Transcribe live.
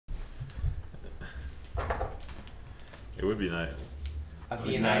It would be nice. of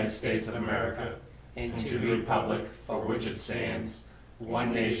the United States of America, and to the republic for which it stands,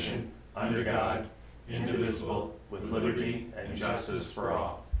 one nation, under God, indivisible, with liberty and justice for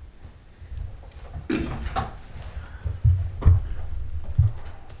all.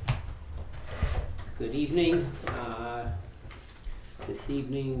 Good evening. This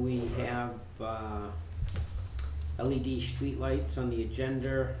evening we have LED streetlights on the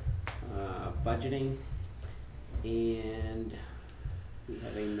agenda, budgeting, and we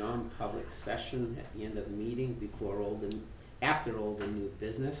have a non-public session at the end of the meeting after old and new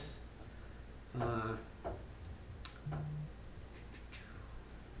business.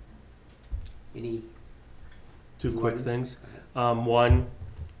 Any? Two quick things. One,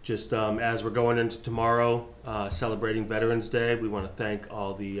 just as we're going into tomorrow, celebrating Veterans Day, we want to thank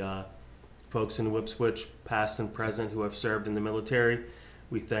all the folks in Whipswich, past and present, who have served in the military.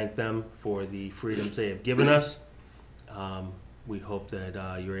 We thank them for the freedoms they have given us. We hope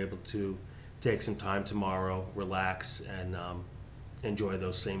that you're able to take some time tomorrow, relax, and enjoy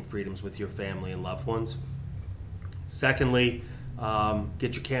those same freedoms with your family and loved ones. Secondly,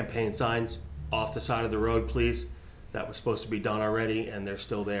 get your campaign signs off the side of the road, please. That was supposed to be done already, and they're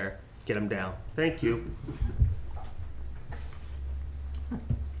still there. Get them down. Thank you.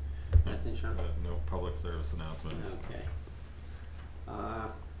 Nothing, Sean? No public service announcements. Okay.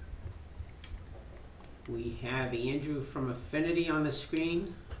 We have Andrew from Affinity on the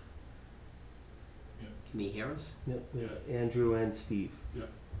screen. Yeah. Can he hear us? Yeah. Andrew and Steve.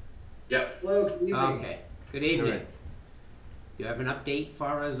 Yep. Hello, good evening. Okay. Good evening. All right. You have an update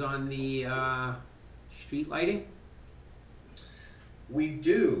for us on the street lighting? We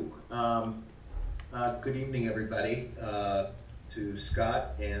do. Good evening, everybody, to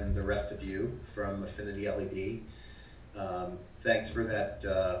Scott and the rest of you from Affinity LED. Thanks for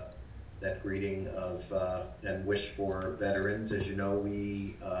that greeting of and wish for veterans. As you know,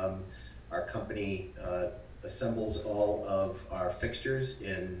 our company assembles all of our fixtures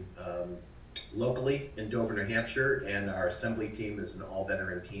locally in Dover, New Hampshire, and our assembly team is an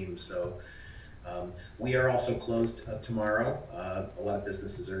all-veteran team. So we are also closed tomorrow. A lot of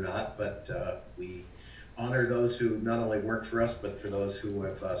businesses are not, but we honor those who not only work for us, but for those who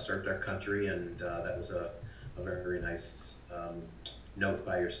have served our country, and that was a very, very nice note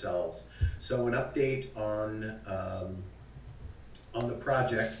by yourselves. So an update on the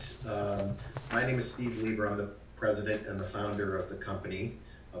project. My name is Steve Lieber. I'm the president and the founder of the company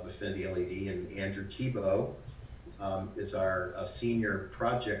of Affinity LED, and Andrew Thibault is our senior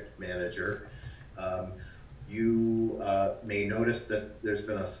project manager. You may notice that there's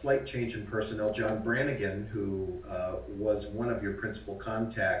been a slight change in personnel. John Brannigan, who was one of your principal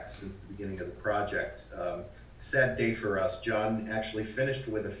contacts since the beginning of the project, sad day for us. John actually finished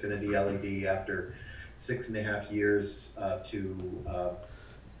with Affinity LED after 6.5 years to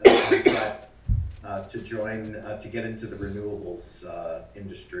get into the renewables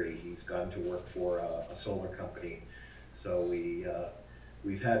industry. He's gone to work for a solar company. So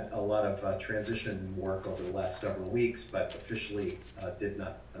we've had a lot of transition work over the last several weeks, but officially did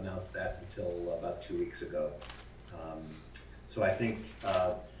not announce that until about 2 weeks ago. So I think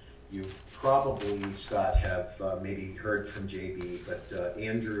you probably, Scott, have maybe heard from JB, but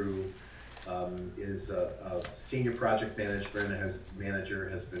Andrew is a senior project manager,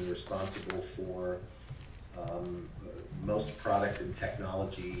 has been responsible for most product and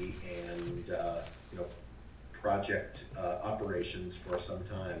technology and project operations for some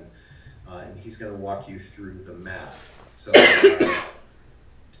time, and he's going to walk you through the map. So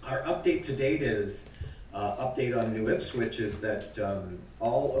our update to date is update on New Ipswich is that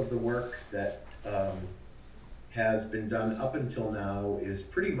all of the work that has been done up until now is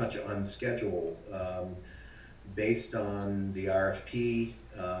pretty much on schedule. Based on the RFP,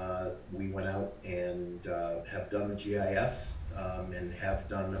 we went out and have done the GIS and have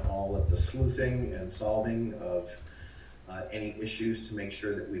done all of the sleuthing and solving of any issues to make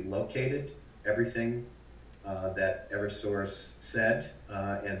sure that we located everything that Eversource said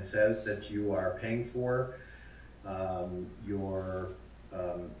and says that you are paying for. Your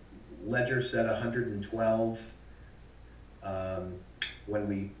ledger said 112. When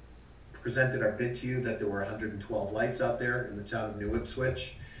we presented our bid to you, that there were 112 lights out there in the town of New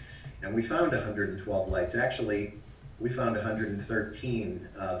Ipswich, and we found 112 lights. Actually, we found 113.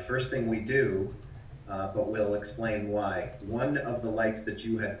 The first thing we do, but we'll explain why. One of the lights that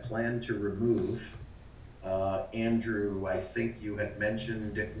you had planned to remove, Andrew, I think you had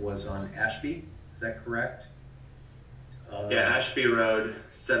mentioned it was on Ashby. Is that correct? Yeah, Ashby Road,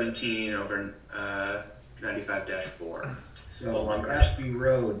 17 over 95-4. So on Ashby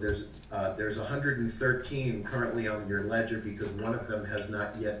Road, there's 113 currently on your ledger because one of them has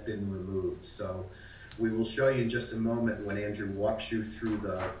not yet been removed. So we will show you in just a moment when Andrew walks you through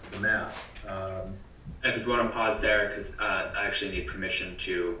the map. If you want to pause there, because I actually need permission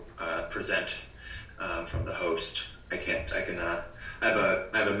to present from the host. I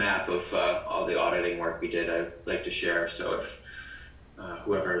have a map of all the auditing work we did. I'd like to share. So if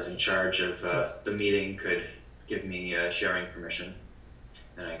whoever is in charge of the meeting could give me sharing permission,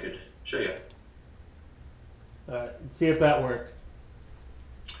 then I could show you. See if that worked.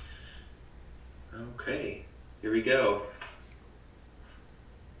 Okay, here we go.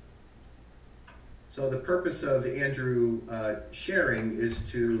 So the purpose of Andrew sharing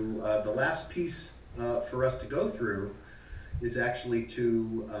is to, the last piece for us to go through is actually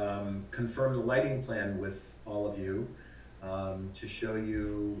to confirm the lighting plan with all of you, to show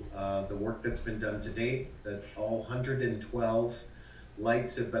you the work that's been done to date, that all 112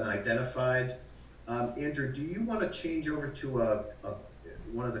 lights have been identified. Andrew, do you want to change over to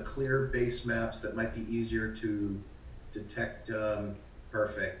one of the clear base maps that might be easier to detect?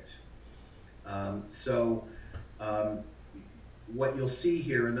 Perfect. What you'll see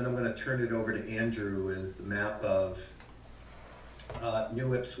here, and then I'm going to turn it over to Andrew, is the map of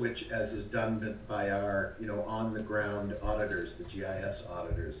New Ipswich as is done by our, on the ground auditors, the GIS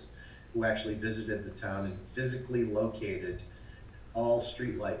auditors, who actually visited the town and physically located all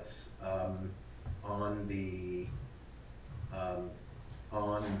streetlights on the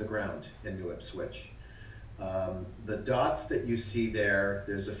ground in New Ipswich. The dots that you see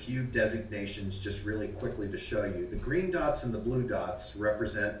there's a few designations just really quickly to show you. The green dots and the blue dots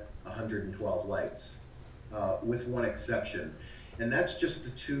represent 112 lights, with one exception. And that's just the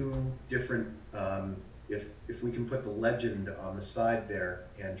two different, if we can put the legend on the side there,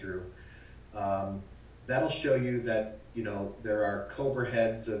 Andrew, that'll show you that, there are Cobra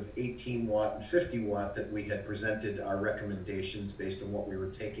heads of 18 watt and 50 watt that we had presented our recommendations based on what we were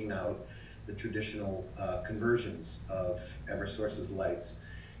taking out, the traditional conversions of Eversource's lights.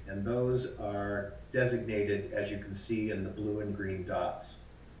 And those are designated, as you can see, in the blue and green dots.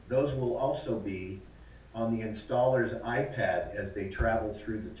 Those will also be on the installer's iPad as they travel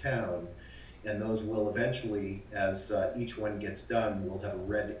through the town, and those will eventually, as each one gets done, will have a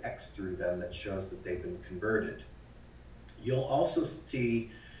red X through them that shows that they've been converted. You'll also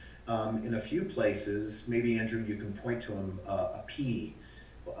see in a few places, maybe Andrew, you can point to them, a P,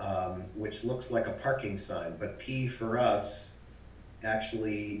 which looks like a parking sign, but P for us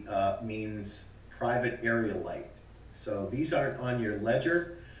actually means private area light. So these aren't on your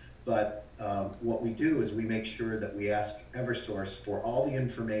ledger, but what we do is we make sure that we ask Eversource for all the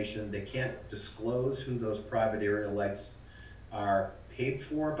information. They can't disclose who those private area lights are paid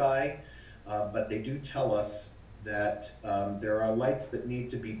for by, but they do tell us that there are lights that need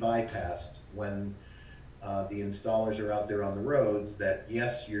to be bypassed when the installers are out there on the roads, that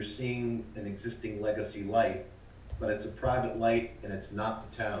yes, you're seeing an existing legacy light, but it's a private light and it's not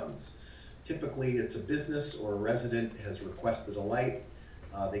the town's. Typically, it's a business or a resident has requested a light.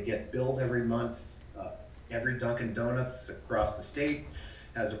 They get billed every month. Every Dunkin' Donuts across the state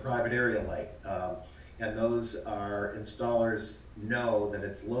has a private area light. And those are, installers know that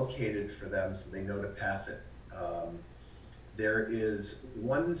it's located for them, so they know to pass it. There is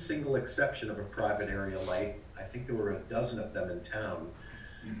one single exception of a private area light. I think there were a dozen of them in town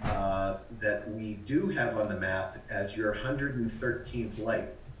that we do have on the map as your 113th light.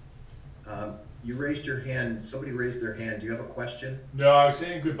 You raised your hand, somebody raised their hand. Do you have a question? No, I was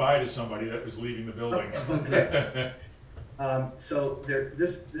saying goodbye to somebody that was leaving the building. Oh, okay. So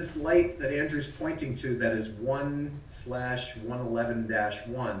this light that Andrew's pointing to, that is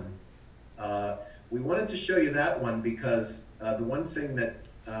 1/111-1, we wanted to show you that one because the one thing that,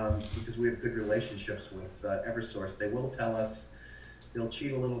 because we have good relationships with Eversource, they will tell us, they'll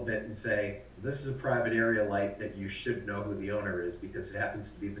cheat a little bit and say, this is a private area light that you should know who the owner is because it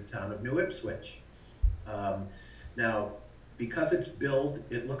happens to be the town of New Ipswich. Now, because it's billed,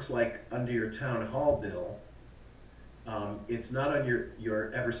 it looks like under your town hall bill, it's not on your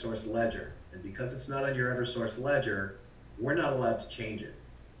Eversource ledger. And because it's not on your Eversource ledger, we're not allowed to change it.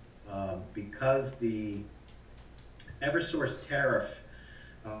 Because the Eversource tariff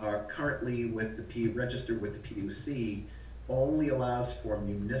are currently with registered with the PUC, only allows for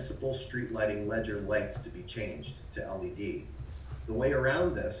municipal street lighting ledger lights to be changed to LED. The way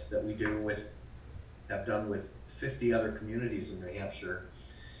around this that we have done with 50 other communities in New Hampshire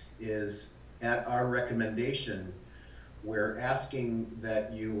is, at our recommendation, we're asking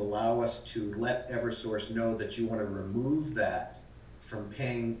that you allow us to let Eversource know that you want to remove that from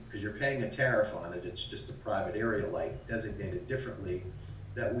paying, because you're paying a tariff on it, it's just a private area light designated differently,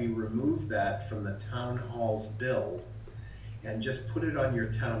 that we remove that from the town hall's bill and just put it on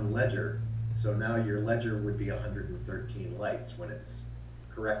your town ledger. So now your ledger would be 113 lights when it's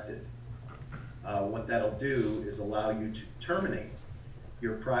corrected. What that'll do is allow you to terminate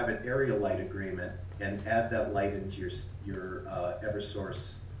your private area light agreement and add that light into your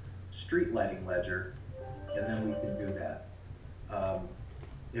Eversource street lighting ledger, and then we can do that.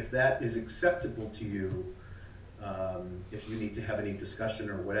 If that is acceptable to you, if you need to have any discussion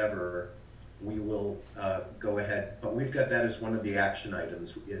or whatever, we will go ahead. But we've got that as one of the action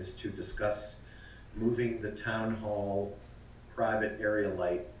items, is to discuss moving the town hall private area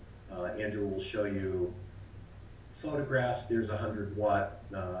light. Andrew will show you photographs. There's a 100-watt,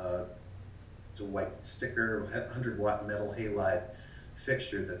 it's a white sticker, 100-watt metal halide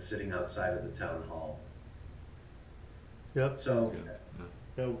fixture that's sitting outside of the town hall. Yep. So,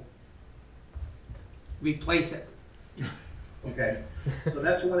 No. Replace it. okay, so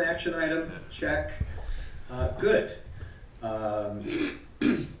that's one action item, check. Good.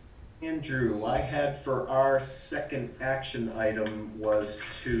 Andrew, I had for our second action item was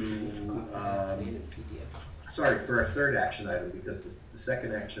to, sorry, for our third action item, because the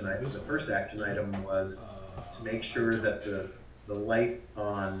second action item, the first action item was to make sure that the light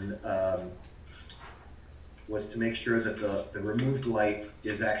on, was to make sure that the removed light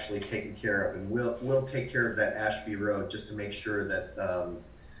is actually taken care of. And we'll take care of that Ashby Road, just to make sure that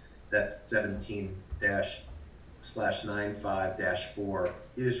that 17-/95-4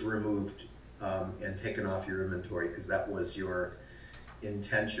 is removed and taken off your inventory, because that was your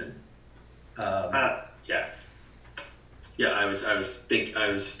intention. Yeah. I was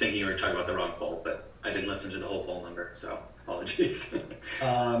thinking you were talking about the wrong poll, but I didn't listen to the whole poll number, so apologies.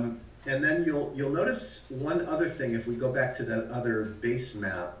 And then you'll notice one other thing. If we go back to that other base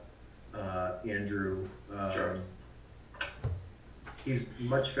map, Andrew, Sure. He's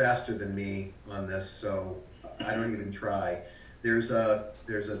much faster than me on this, so I don't even try. There's a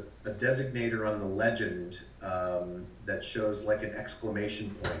designator on the legend that shows like an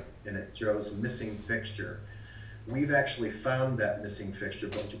exclamation point, and it shows missing fixture. We've actually found that missing fixture,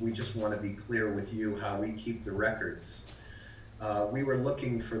 but we just want to be clear with you how we keep the records. We were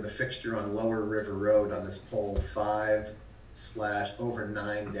looking for the fixture on Lower River Road on this pole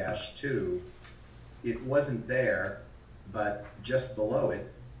 5/9-2. It wasn't there, but just below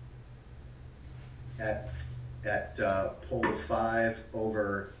it, at pole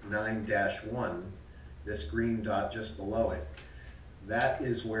 5/9-1, this green dot just below it, that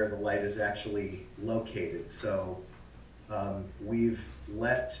is where the light is actually located. So we've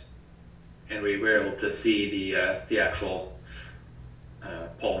let, And we were able to see the actual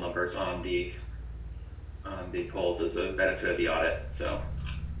poll numbers on the polls as a benefit of the audit. So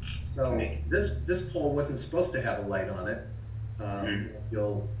this pole wasn't supposed to have a light on it.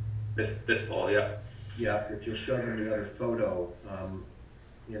 You'll this poll, yeah. Yeah, if you'll show them the other photo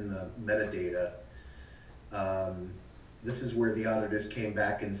in the metadata, this is where the auditors came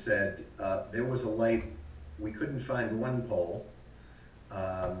back and said there was a light. We couldn't find one pole.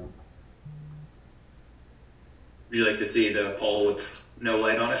 Would you like to see the poll with no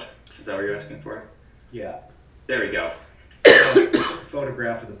light on it? Is that what you're asking for? Yeah. There we go.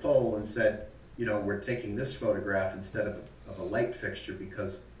 Photograph of the pole and said, you know, we're taking this photograph instead of a light fixture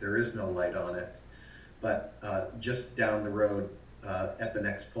because there is no light on it. But just down the road at the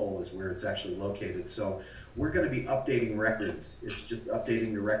next pole is where it's actually located. So we're going to be updating records. It's just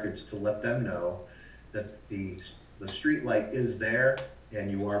updating the records to let them know that the street light is there, and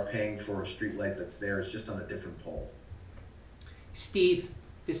you are paying for a street light that's there. It's just on a different pole. Steve,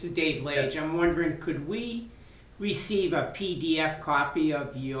 this is Dave Lage. I'm wondering, could we receive a PDF copy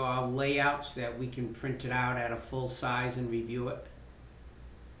of your layout so that we can print it out at a full size and review it?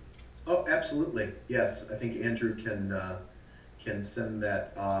 Oh, absolutely. Yes, I think Andrew can send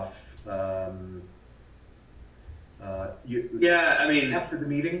that off. Yeah, I mean, after the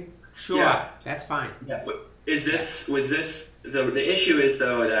meeting. Sure, Yeah. that's fine. Yes. Was this the issue is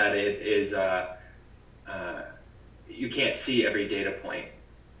though that it is you can't see every data point.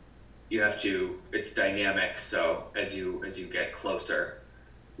 You have to, it's dynamic, so as you get closer.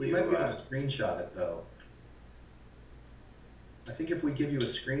 We might be able to screenshot it though. I think if we give you a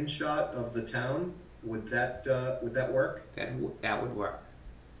screenshot of the town, would that work? That would work.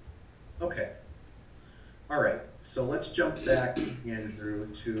 Okay. All right. So let's jump back, Andrew,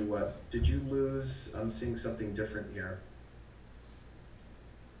 to did you lose? I'm seeing something different here.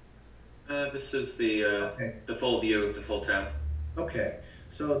 This is the full view of the full town. Okay.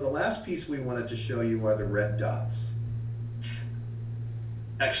 So the last piece we wanted to show you are the red dots.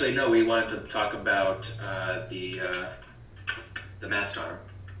 Actually, no, we wanted to talk about the mast arm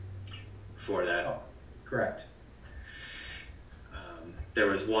for that. Oh, correct. There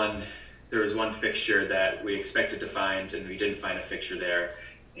was one fixture that we expected to find, and we didn't find a fixture there.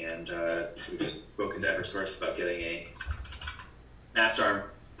 And we've spoken to Eversource about getting a mast arm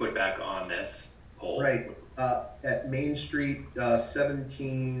put back on this pole. Right, at Main Street,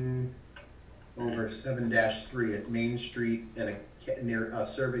 17 over 7-3 at Main Street and near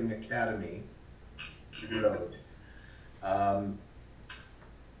Serving Academy Mhm. Road.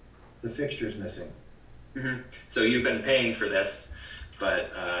 The fixture's missing. Mm-hmm. So you've been paying for this,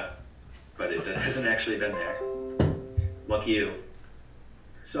 but it hasn't actually been there. Lucky you.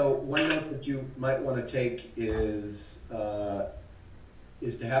 So one note that you might want to take is to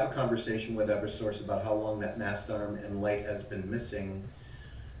have a conversation with Eversource about how long that mast arm and light has been missing,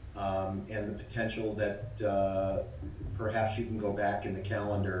 and the potential that perhaps you can go back in the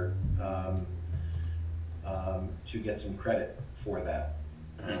calendar to get some credit for that.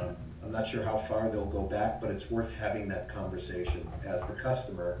 I'm not sure how far they'll go back, but it's worth having that conversation as the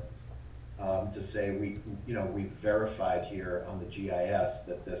customer, to say we've verified here on the GIS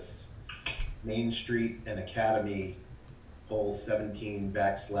that this Main Street and Academy pole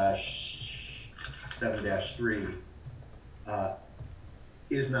 17/7-3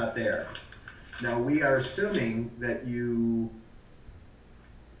 is not there. Now, we are assuming that you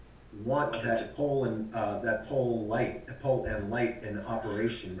want that pole and pole and light in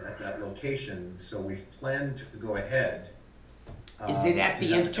operation at that location, so we've planned to go ahead. Is it at to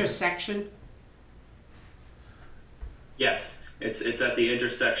the have- intersection? Yes, it's at the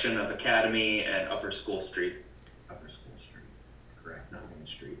intersection of Academy and Upper School Street. Upper School Street, correct, not Main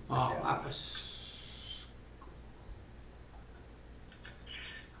Street. Oh, Okay. that was.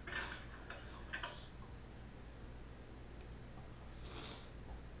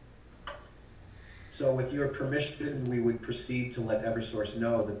 So with your permission, we would proceed to let Eversource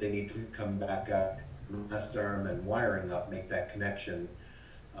know that they need to come back up, mast arm and wiring up, make that connection,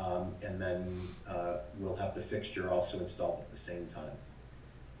 and then we'll have the fixture also installed at the same time.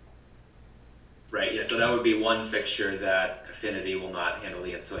 Right, yeah, so that would be one fixture that Affinity will not handle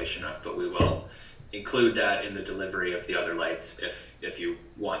the installation of, but we will include that in the delivery of the other lights if you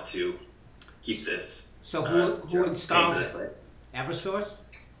want to keep this. So who paying installs for this it? light. Eversource?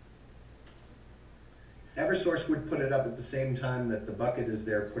 Eversource would put it up at the same time that the bucket is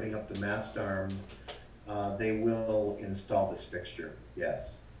there putting up the mast arm. They will install this fixture,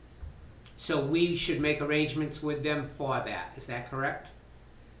 yes. So we should make arrangements with them for that, is that correct?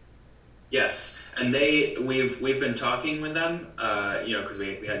 Yes, and we've been talking with them, because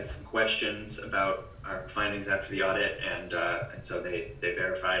we had some questions about our findings after the audit, and so they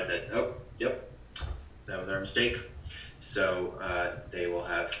verified that, oh, yep, that was our mistake. So they will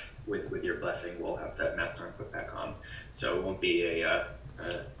have, with your blessing, we'll have that mast arm put back on. So it won't be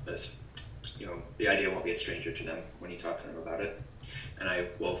the idea won't be a stranger to them when you talk to them about it. And I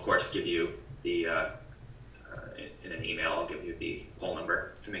will of course give you the in an email. I'll give you the poll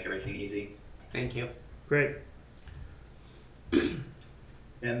number to make everything easy. Thank you. Great. And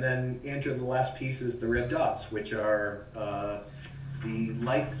then, Andrew, the last piece is the red dots, which are the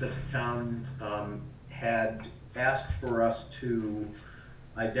lights that the town had asked for us to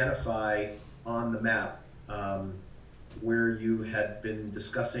identify on the map, where you had been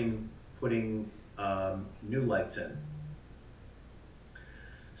discussing putting new lights in.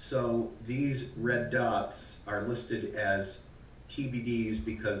 So these red dots are listed as TBDs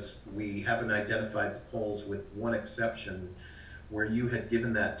because we haven't identified the poles, with one exception, where you had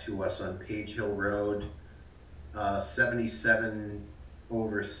given that to us on Page Hill Road, 77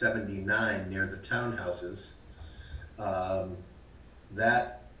 over 79 near the townhouses.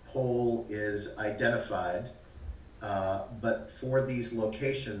 That pole is identified, but for these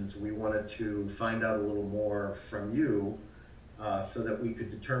locations, we wanted to find out a little more from you, so that we could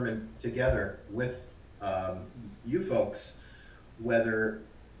determine together with you folks whether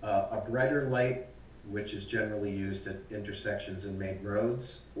a brighter light, which is generally used at intersections and main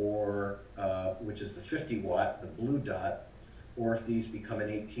roads, or which is the 50 watt, the blue dot, or if these become an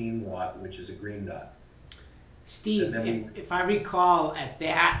 18 watt, which is a green dot. Steve, And then if I recall, at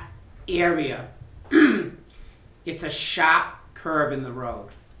that area, it's a sharp curve in the road.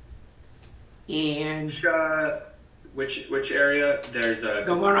 And Which area? There's a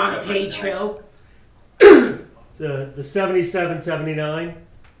the one on Page Hill, The 77, 79.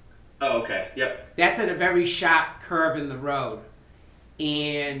 Oh, okay. Yep. that's at a very sharp curve in the road.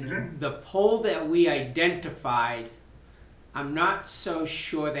 And the pole that we identified, I'm not so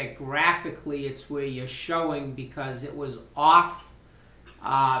sure that graphically it's where you're showing, because it was off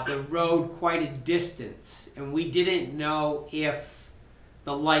the road quite a distance, and we didn't know if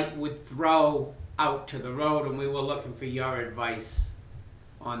the light would throw out to the road, and we were looking for your advice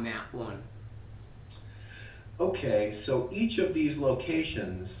on that one. Okay, so each of these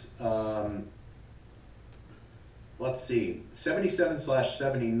locations, let's see,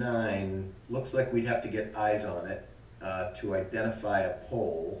 77/79 looks like we'd have to get eyes on it to identify a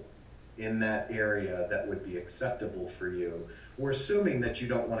pole in that area that would be acceptable for you. We're assuming that you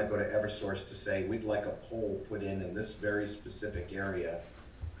don't want to go to Eversource to say, we'd like a pole put in this very specific area,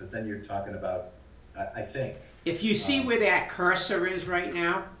 because then you're talking about, I think. If you see where that cursor is right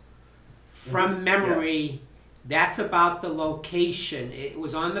now, from memory, that's about the location. It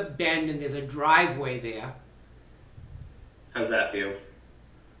was on the bend, and there's a driveway there. How's that feel?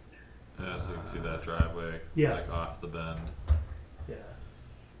 Yeah, so you can see that driveway, Yeah. like off the bend. Yeah.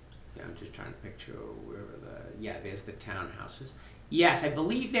 Yeah, I'm just trying to picture where there's the townhouses. Yes, I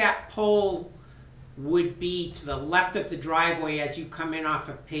believe that pole would be to the left of the driveway as you come in off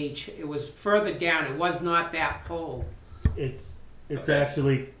of Page. It was further down. It was not that pole It's Okay.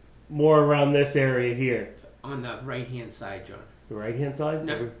 actually more around this area here. on the right-hand side, John. The right hand side?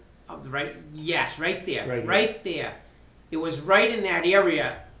 No. Right, yes, right there, Right right there. It was right in that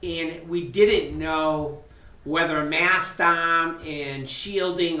area, and we didn't know whether a mast arm and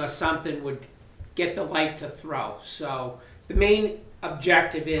shielding or something would get the light to throw. So the main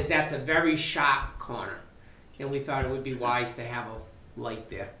objective is that's a very sharp corner, and we thought it would be wise to have a light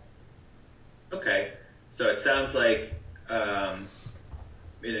there. Okay, so it sounds like,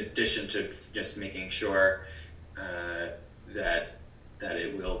 in addition to just making sure that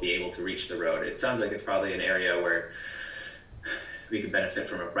it will be able to reach the road, it sounds like it's probably an area where we could benefit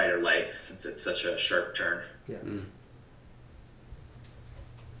from a brighter light since it's such a sharp turn. Yeah.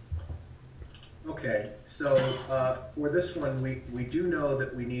 Okay, so for this one, we do know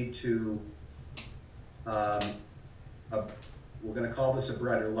that we need to, we're gonna call this a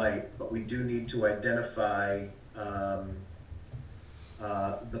brighter light, but we do need to identify the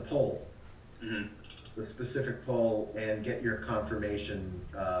pole, Mm-hmm. the specific pole, and get your confirmation,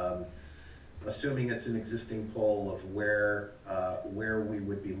 assuming it's an existing pole, of where we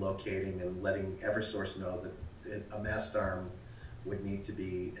would be locating, and letting Eversource know that a mast arm would need to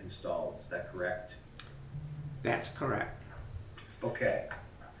be installed. Is that correct? That's correct. Okay.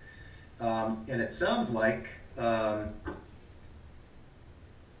 And it sounds like, out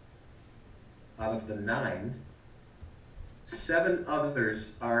of the 9, 7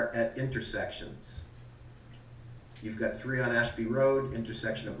 others are at intersections. You've got 3 on Ashby Road,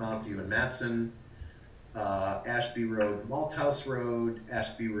 intersection of Mountview and Matson, Ashby Road, Malthouse Road,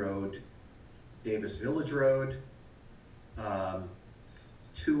 Ashby Road, Davis Village Road,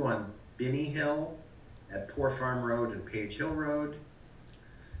 2 on Binney Hill at Poor Farm Road and Page Hill Road.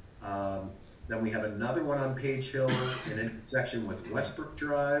 Then we have another one on Page Hill, an intersection with Westbrook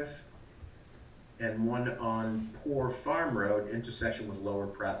Drive, and one on Poor Farm Road, intersection with Lower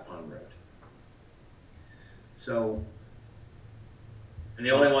Pratt Pond Road. So, And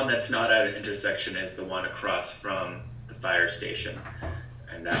the only one that's not at an intersection is the one across from the fire station.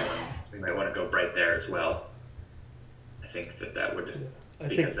 And that one, we might want to go right there as well. I think that would, I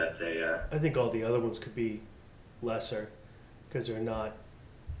think because that's a, I think all the other ones could be lesser because they're not.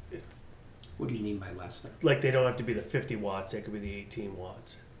 It's What do you mean by lesser? like they don't have to be the 50 watts. They could be the 18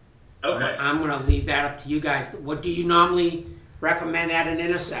 watts. okay. I'm going to leave that up to you guys. What do you normally recommend at an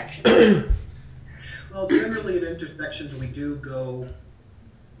intersection? well, generally at intersections, we do go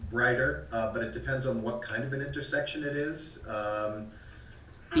brighter, but it depends on what kind of an intersection it is.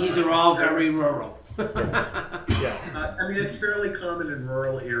 These are all very rural. Yeah. I mean, it's fairly common in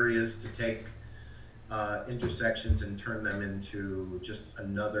rural areas to take intersections and turn them into just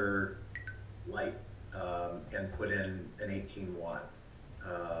another light, and put in an 18 watt.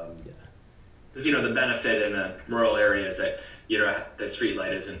 Because, you know, the benefit in a rural area is that, you know, the street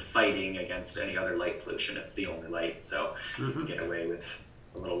light isn't fighting against any other light pollution. It's the only light, so you can get away with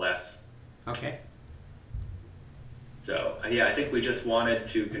a little less. Okay. So, yeah, I think we just wanted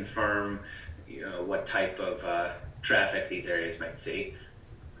to confirm, you know, what type of traffic these areas might see.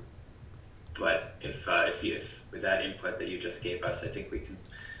 But if with that input that you just gave us, I think we can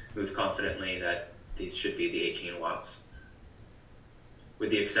move confidently that these should be the 18 watts,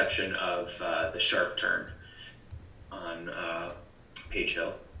 with the exception of the sharp turn on Page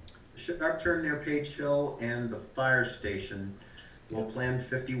Hill. Sharp turn near Page Hill and the fire station will plan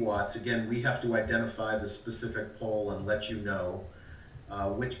 50 watts. Again, we have to identify the specific pole and let you know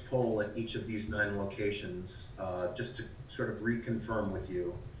which pole at each of these 9 locations, just to sort of reconfirm with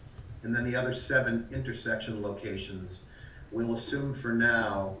you. And then the other 7 intersection locations we'll assume for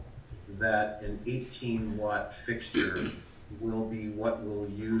now that an 18-watt fixture will be what we'll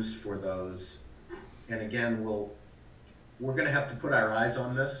use for those. And again, we're gonna have to put our eyes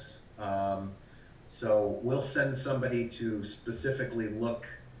on this. So we'll send somebody to specifically look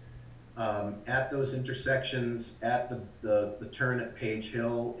at those intersections, at the turn at Page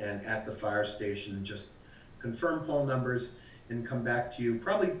Hill and at the fire station, just confirm pole numbers and come back to you,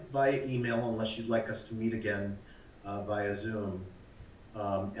 probably via email unless you'd like us to meet again via Zoom,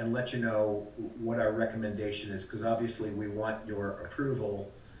 and let you know what our recommendation is, because obviously we want your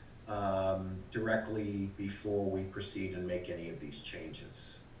approval directly before we proceed and make any of these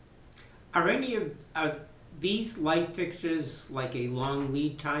changes. Are any of these light fixtures like a long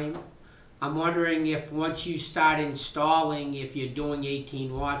lead time? I'm wondering if once you start installing, if you're doing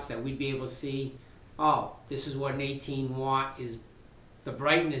 18 watts, that we'd be able to see, oh, this is what an 18 watt is, the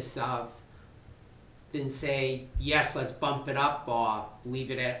brightness of, then say, yes, let's bump it up or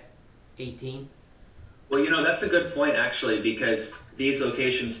leave it at 18? Well, that's a good point actually, because these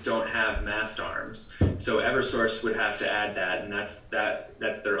locations don't have mast arms. So Eversource would have to add that, and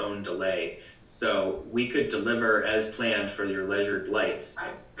that's their own delay. So we could deliver as planned for your leisured lights.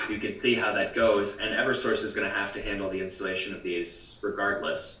 You can see how that goes, and Eversource is going to have to handle the installation of these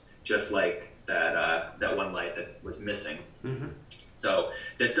regardless, just like that one light that was missing. Mm-hmm. So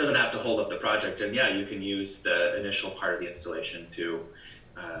this doesn't have to hold up the project, and yeah, you can use the initial part of the installation to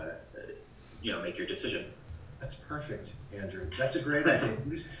make your decision. That's perfect, Andrew. That's a great idea.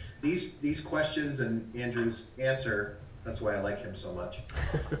 These questions and Andrew's answer, that's why I like him so much,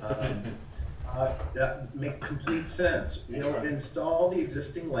 make complete sense. We'll install the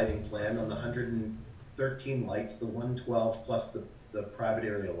existing lighting plan on the 113 lights, the 112 plus the private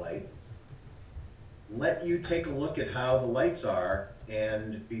area light. Let you take a look at how the lights are,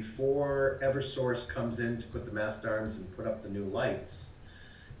 and before Eversource comes in to put the mast arms and put up the new lights,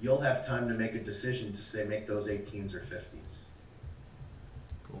 you'll have time to make a decision to say make those 18s or 50s.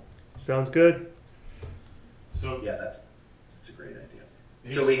 Cool. Sounds good. So Yeah, that's a great idea.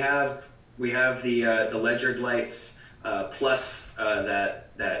 So we have the leisured lights plus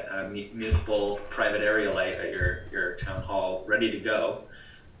that municipal private area light at your town hall ready to go.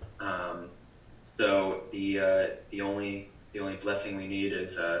 So the only blessing we need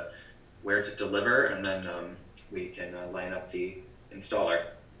is where to deliver, and then we can line up the installer.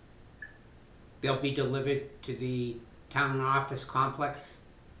 They'll be delivered to the town office complex,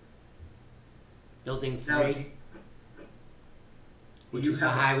 building 3, Now, which you is the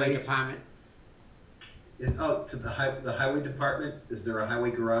have a highway place- department. To the highway department, is there a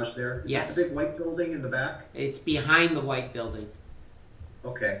highway garage there? Is Yes. that the big white building in the back? It's behind the white building.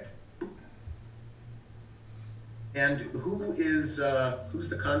 Okay. And who's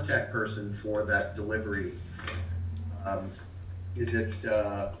the contact person for that delivery? Is it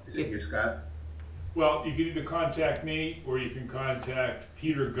you, Scott? Well, you can either contact me or you can contact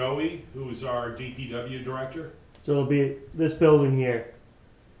Peter Goey, who is our DPW director. So it'll be this building here.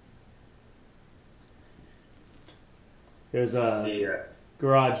 There's a The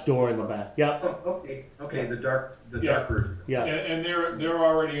garage door in the back. Yep. Oh, okay, the dark roof. Yeah. And they're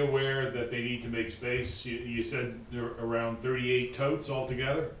already aware that they need to make space. You said there are around 38 totes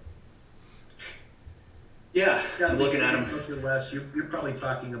altogether? yeah, I'm looking at them. Less. You're probably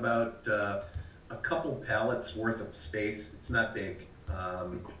talking about a couple pallets worth of space. It's not big.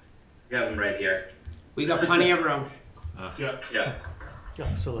 We have them right here. We got plenty of room. Yeah. Yeah. Yeah.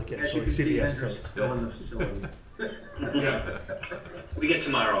 So like As you can see, Andrew's still in the facility. Yeah. We get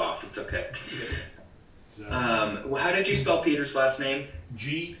tomorrow off. It's okay. So, Well, how did you spell Peter's last name?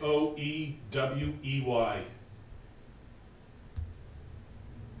 Goewey.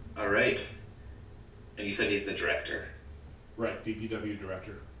 All right. And you said he's the director. Right, DPW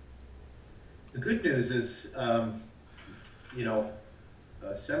director. The good news is,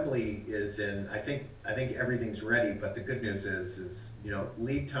 assembly is in. I think everything's ready. But the good news is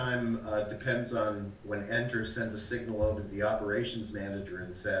lead time depends on when Andrew sends a signal over to the operations manager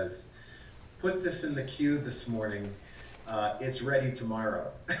and says, "Put this in the queue this morning. It's ready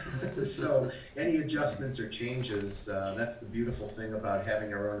tomorrow." So any adjustments or changes, that's the beautiful thing about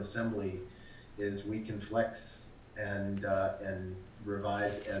having our own assembly, is we can flex and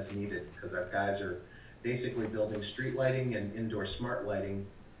revise as needed, because our guys are basically building street lighting and indoor smart lighting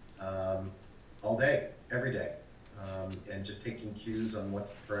all day, every day, and just taking cues on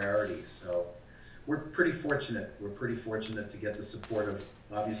what's the priority. So we're pretty fortunate. We're pretty fortunate to get the support of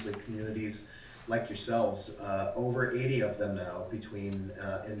obviously communities like yourselves, over 80 of them now between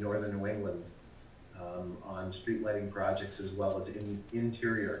in northern New England, on street lighting projects as well as in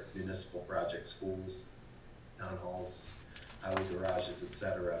interior municipal projects, schools, town halls, alley garages, et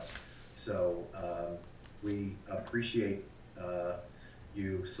cetera. So we appreciate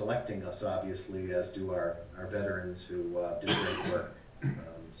you selecting us, obviously, as do our veterans who do great work,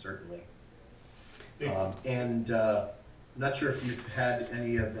 certainly. And not sure if you've had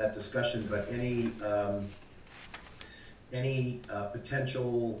any of that discussion, but any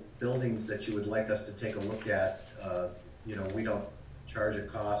potential buildings that you would like us to take a look at. You know, we don't charge a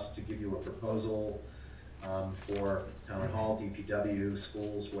cost to give you a proposal for town hall, DPW,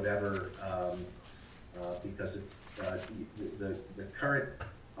 schools, whatever, because it's the current,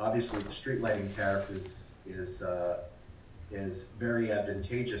 obviously the street lighting tariff is very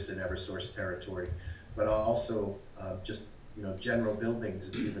advantageous in Eversource territory, but also just, you know, general buildings,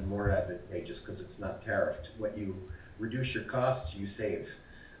 it's even more advantageous because it's not tariffed. What you reduce your costs, you save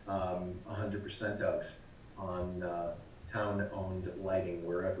 100% of on town-owned lighting,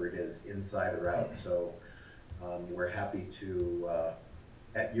 wherever it is, inside or out. So we're happy to,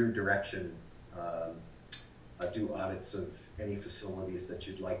 at your direction, do audits of any facilities that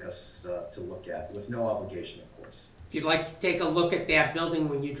you'd like us to look at, with no obligation, of course. If you'd like to take a look at that building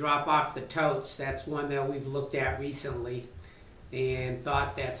when you drop off the totes, that's one that we've looked at recently and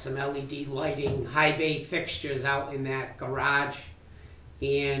thought that some LED lighting, high bay fixtures out in that garage,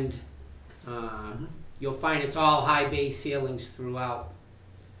 and you'll find it's all high bay ceilings throughout.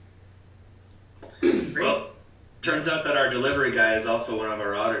 Well, turns out that our delivery guy is also one of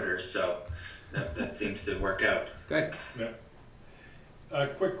our auditors, so that seems to work out. Good. Yeah.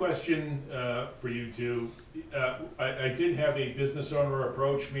 Quick question for you two. I did have a business owner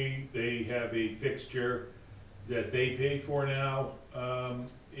approach me. They have a fixture that they pay for now,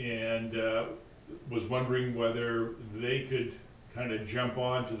 and was wondering whether they could kind of jump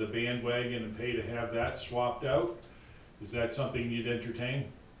on to the bandwagon and pay to have that swapped out. Is that something you'd entertain?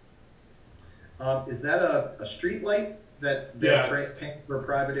 Is that a street light that they're paying for, a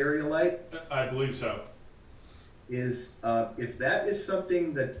private area light? I believe so. Is if that is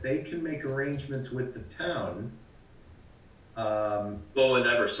something that they can make arrangements with the town. Well, with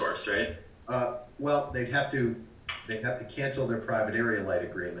Eversource, right? Well, they'd have to cancel their private area light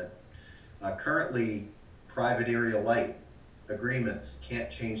agreement. Currently, private area light agreements can't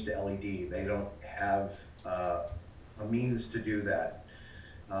change to LED. They don't have a means to do that.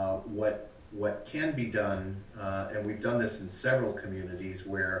 What can be done, and we've done this in several communities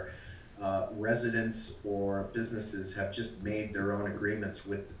where residents or businesses have just made their own agreements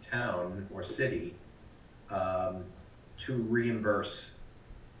with the town or city to reimburse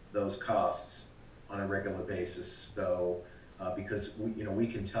those costs on a regular basis. So, because we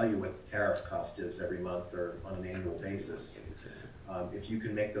can tell you what the tariff cost is every month or on an annual basis. If you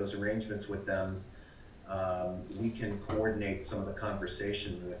can make those arrangements with them, we can coordinate some of the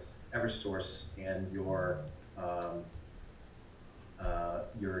conversation with Eversource and your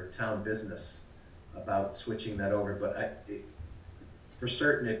town business about switching that over. But for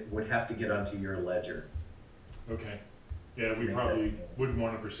certain, it would have to get onto your ledger. Okay. Yeah, we probably wouldn't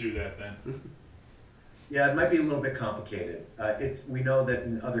want to pursue that then. Yeah, it might be a little bit complicated. We know that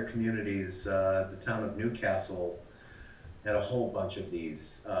in other communities, the town of Newcastle had a whole bunch of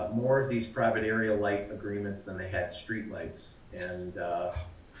these, more of these private area light agreements than they had street lights, and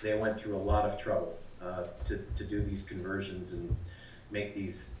they went through a lot of trouble to do these conversions and make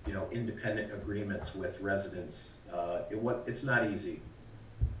these, independent agreements with residents. It's not easy.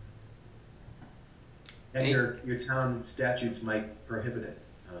 And your town statutes might prohibit it.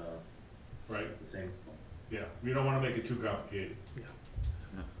 Right. The same. Yeah, we don't want to make it too complicated.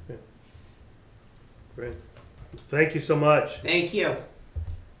 Great. Thank you so much. Thank you.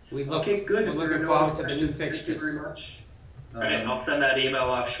 Okay, good. We're If there are looking no forward other to the new questions, thank you fixtures. very much. All right, I'll send that email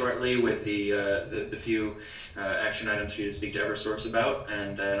off shortly with the few action items for you to speak to Eversource about,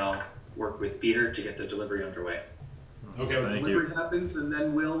 and then I'll work with Peter to get the delivery underway. Okay, So thank delivery happens, and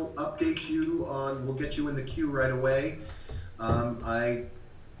then we'll update you we'll get you in the queue right away. I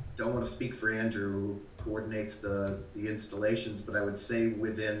don't want to speak for Andrew, who coordinates the installations, but I would say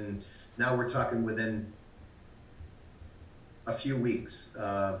now we're talking within a few weeks,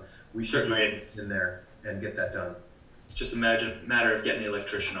 we should Certainly. get in there and get that done. It's just a matter of getting the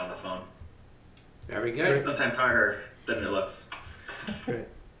electrician on the phone. Very good. Sometimes harder than it looks. Great.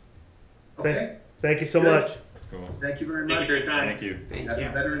 Okay, Thank you so Good. much. Cool. thank you very Thank you much. for your time. Thank you. Thank Happy you.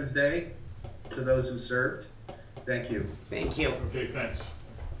 Veterans Day to those who served. Thank you. Thank you. Okay, thanks.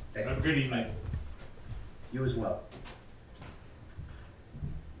 Okay. Have a good evening. You as well.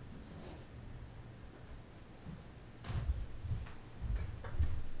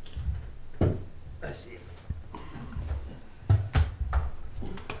 I see.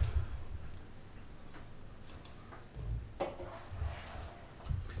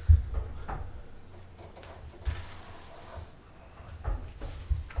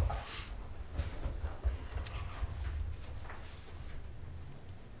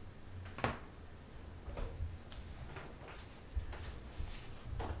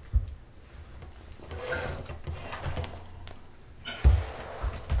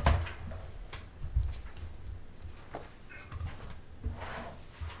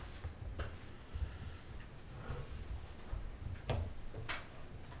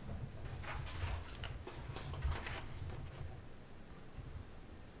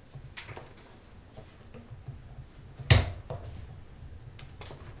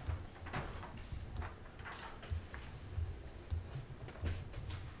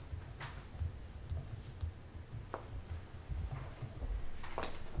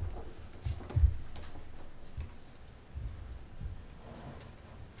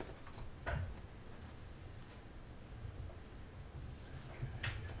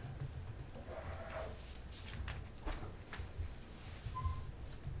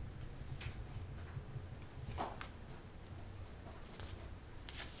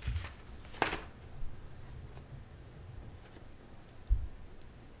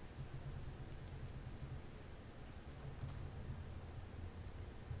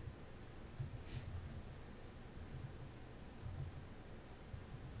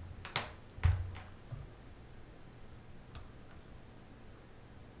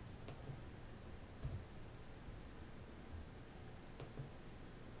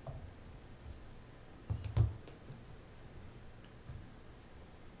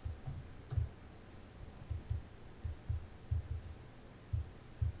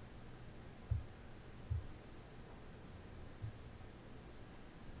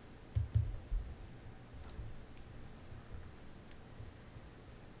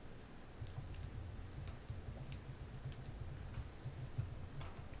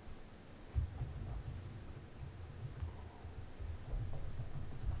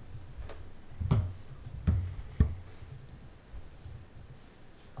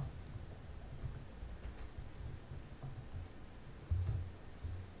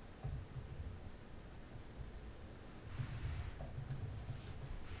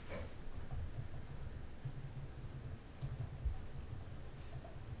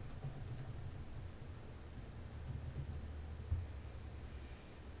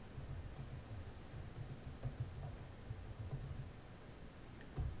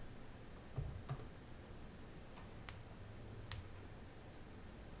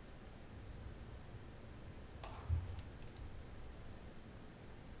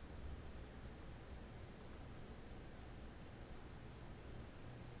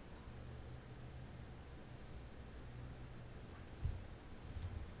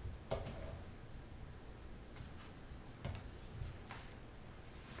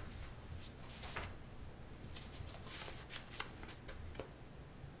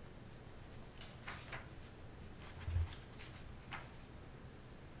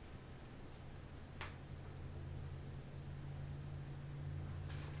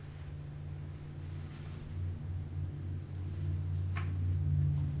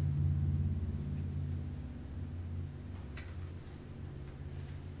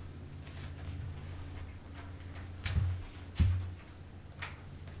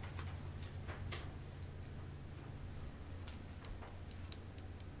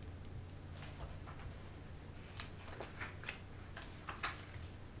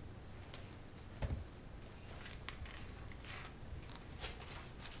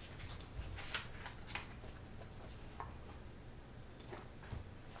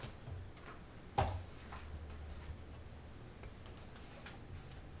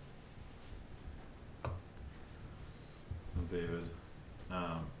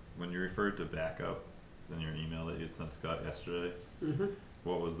 referred to backup in your email that you had sent Scott yesterday. Mm-hmm.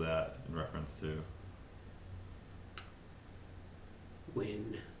 What was that in reference to?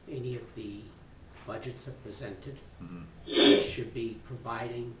 When any of the budgets are presented, Mhm. it should be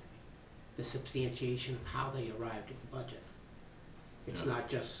providing the substantiation of how they arrived at the budget. It's Yeah. not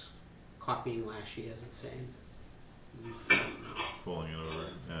just copying last year's and saying, use something else. Pulling it over,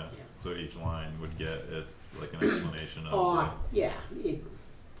 yeah. Yeah. So each line would get it, like an explanation of Or, yeah, it,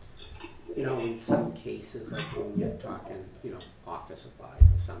 you know, in some cases, like when you're talking, you know, office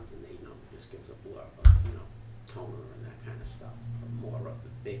supplies or something, they, you know, just gives a blurb of, you know, toner and that kind of stuff. But more of the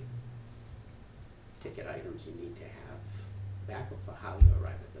big ticket items, you need to have backup for how you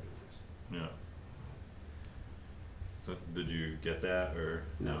arrive at the numbers. yeah. So did you get that or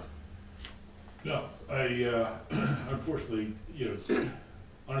no? No, I, unfortunately, you know,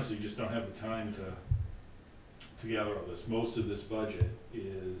 honestly, just don't have the time to gather all this. Most of this budget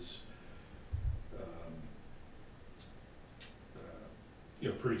is, you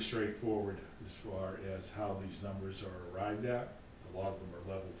know, pretty straightforward as far as how these numbers are arrived at. A lot of them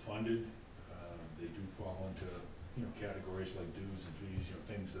are level funded. They do fall into, you know, categories like dues and fees, you know,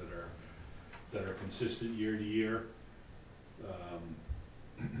 things that are consistent year to year.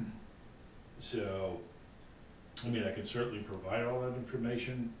 So, I mean, I can certainly provide all that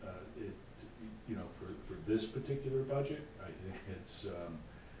information. You know, for this particular budget, I think it's,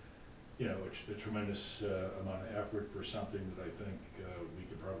 you know, a tremendous amount of effort for something that I think we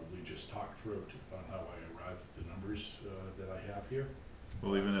could probably just talk through on how I arrived at the numbers that I have here.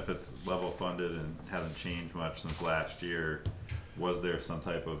 Well, even if it's level funded and hasn't changed much since last year, was there some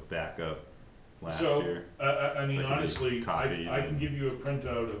type of backup last year? I mean, That could be honestly, copied I can and- give you a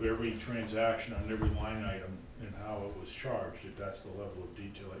printout of every transaction on every line item and how it was charged, if that's the level of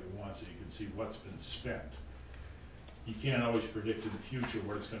detail that you want, so you can see what's been spent. You can't always predict in the future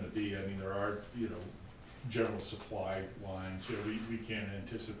what it's gonna be. I mean, there are, you know, general supply lines, you know, we can't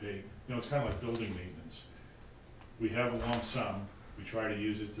anticipate, you know, it's kinda like building maintenance. We have a lump sum, we try to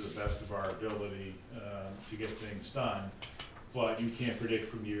use it to the best of our ability, to get things done, but you can't predict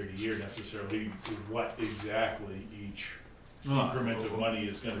from year to year necessarily what exactly each increment of money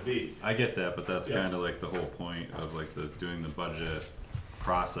is gonna be. I get that, but that's Yeah. kind of like the whole point of like doing the budget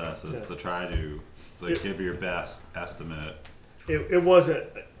process is Yeah. to try to like It- give your best estimate. It wasn't,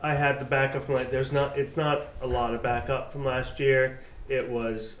 I had the backup from it's not a lot of backup from last year. A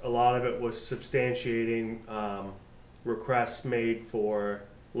lot of it was substantiating, requests made for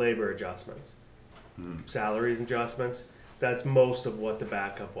labor adjustments, salaries adjustments. That's most of what the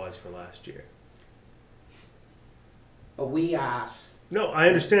backup was for last year. But we asked, No, I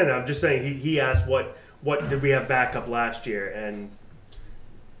understand that. I'm just saying, he asked what did we have backup last year, and,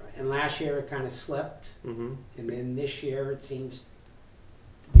 and last year it kind of slipped, mhm. and then this year it seems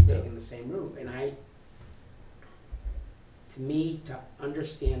to be Yeah. taking the same route. And to me, to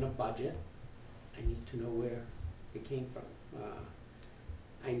understand a budget, I need to know where it came from.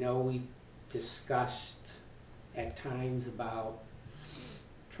 I know we discussed at times about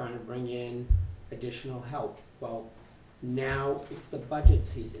trying to bring in additional help. Well, now it's the budget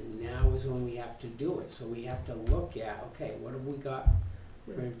season. Now is when we have to do it. So we have to look at, okay, what have we got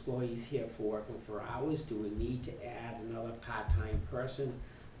for employees here for working for hours? Do we need to add another part-time person?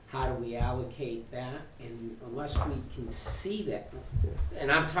 How do we allocate that? And unless we can see that,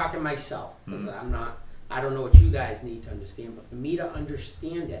 and I'm talking myself, because I don't know what you guys need to understand, but for me to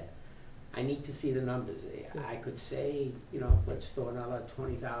understand it, I need to see the numbers. I could say, you know, let's throw another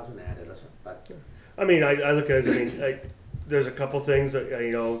 20,000 at it or something, but I mean, I look at it, there's a couple things that,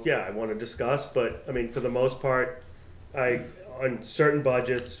 I want to discuss, but, I mean, for the most part, on certain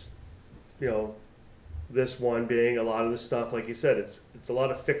budgets, this one being a lot of the stuff, like you said, it's a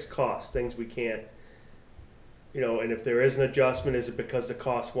lot of fixed costs, things we can't, and if there is an adjustment, is it because the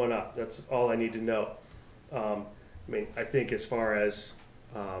cost went up? That's all I need to know. I think as far as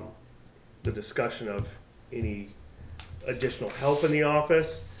the discussion of any additional help in the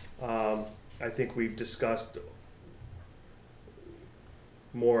office, I think we've discussed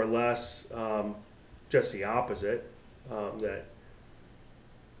more or less just the opposite, that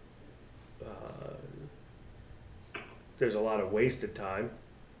there's a lot of wasted time,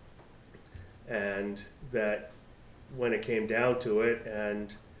 and that when it came down to it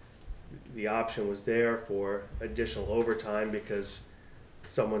and the option was there for additional overtime because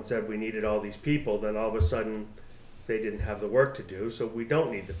someone said we needed all these people, then all of a sudden they didn't have the work to do, so we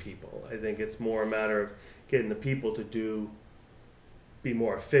don't need the people. I think it's more a matter of getting the people to be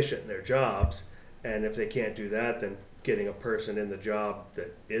more efficient in their jobs, and if they can't do that, then getting a person in the job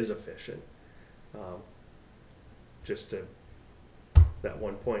that is efficient. Just to that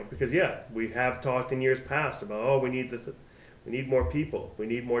one point. Because yeah, we have talked in years past about, oh, we need we need more people, we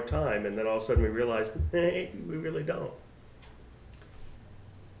need more time, and then all of a sudden we realize, hey, we really don't.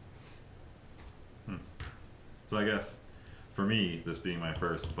 So I guess for me, this being my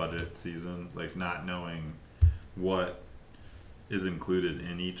first budget season, like not knowing what is included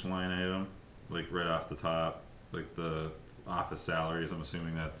in each line item, like right off the top, like the office salaries, I'm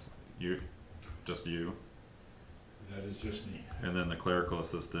assuming that's just you, That is just me. and then the clerical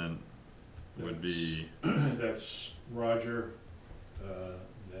assistant would be, That's Roger,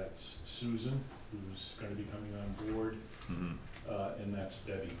 that's Susan, who's gonna be coming on board, mhm. and that's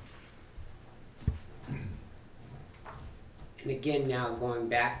Debbie. And again, now going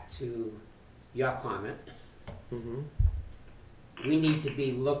back to your comment, Mm-hmm. we need to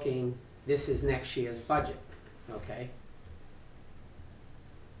be looking, this is next year's budget, okay?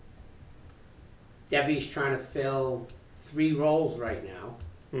 Debbie's trying to fill 3 roles right now,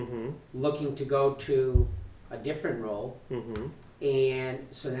 Mm-hmm. looking to go to a different role. Mm-hmm. And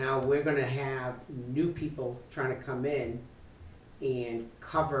so now we're gonna have new people trying to come in and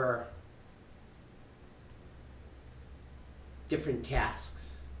cover different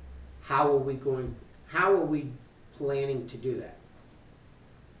tasks. How are we planning to do that?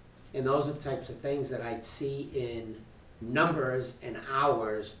 And those are the types of things that I'd see in numbers and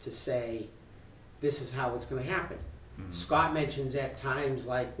hours to say, this is how it's gonna happen. Mhm. Scott mentions at times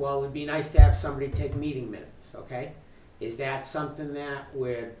like, well, it'd be nice to have somebody take meeting minutes, okay? Is that something that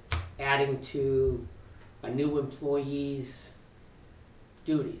we're adding to a new employee's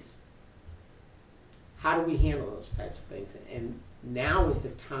duties? How do we handle those types of things? And now is the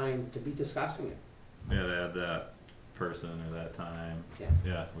time to be discussing it. Yeah, to add that person or that time.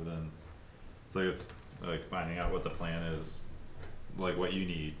 Yeah. Within, so it's like finding out what the plan is, like what you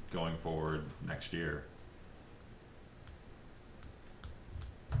need going forward next year.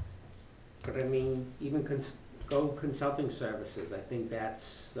 But I mean, even go consulting services, I think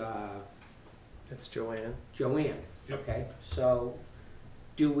that's That's Joanne. Joanne. Yep. Okay, so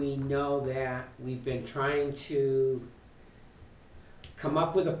do we know that we've been trying to come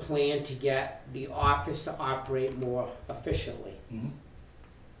up with a plan to get the office to operate more efficiently? Mm-hmm.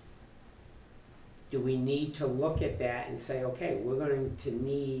 Do we need to look at that and say, okay, we're going to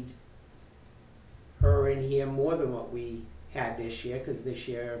need her in here more than what we had this year, because this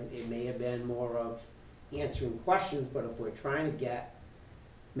year it may have been more of answering questions, but if we're trying to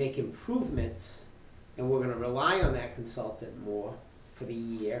make improvements and we're gonna rely on that consultant more for the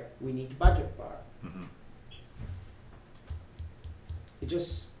year, we need to budget for it. Mhm. It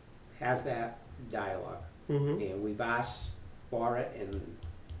just has that dialogue, Mm-hmm. and we've asked for it, and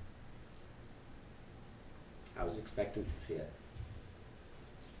I was expecting to see it.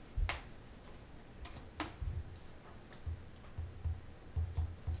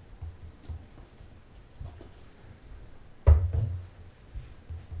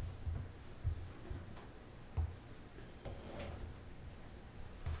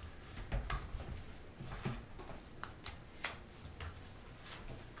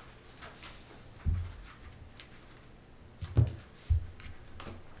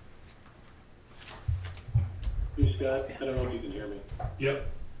 Hey Scott, I don't know if you can hear me. Yep,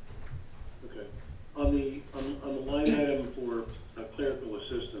 Okay. On the line item for clerical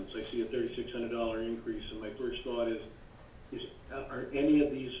assistance, I see a $3,600 increase, and my first thought is are any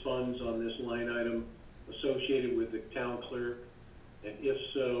of these funds on this line item associated with the town clerk? And if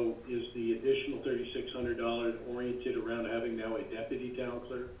so, is the additional $3,600 oriented around having now a deputy town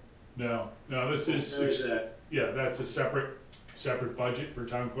clerk? no, this Or is is, that, yeah, that's a separate budget for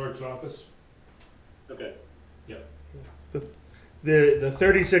town clerk's office. okay, The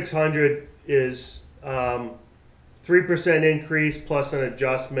 3,600 is 3% increase plus an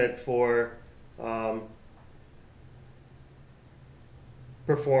adjustment for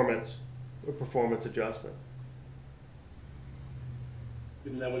performance, a performance adjustment.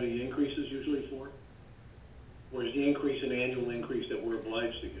 isn't that what the increase is usually for? Or is the increase an annual increase that we're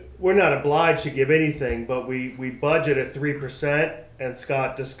obliged to give? We're not obliged to give anything, but we budget at 3%, and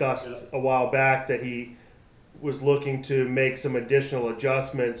Scott discussed Yeah. a while back that he was looking to make some additional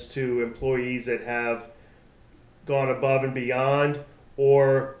adjustments to employees that have gone above and beyond,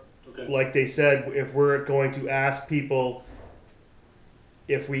 or Okay, like they said, if we're going to ask people,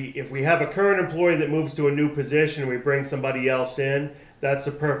 if we have a current employee that moves to a new position and we bring somebody else in, that's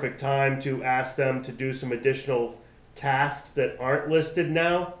the perfect time to ask them to do some additional tasks that aren't listed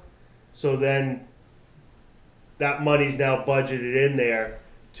now. So then that money's now budgeted in there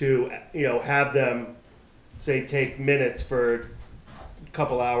to, have them, say, take minutes for a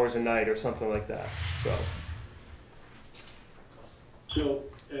couple hours a night or something like that. So So,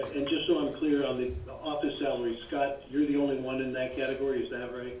 and just so I'm clear on the office salary, Scott, you're the only one in that category, is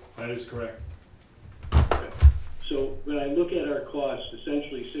that right? That is correct. Okay. So when I look at our costs,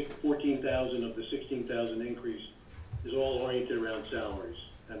 essentially 14,000 of the 16,000 increase is all oriented around salaries,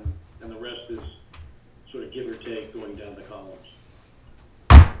 and the rest is sort of give or take going down the columns.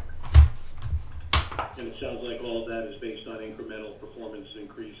 And it sounds like all of that is based on incremental performance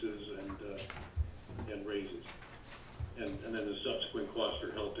increases and raises. And then the subsequent cost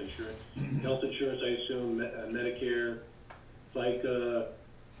for health insurance. Health insurance, I assume, Medicare, FICA,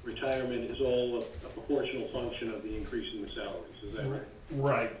 retirement is all a proportional function of the increase in the salaries, is that right?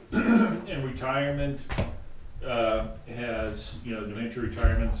 Right. And retirement has, you know, the New Hampshire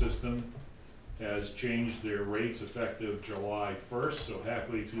retirement system has changed their rates effective July 1st, so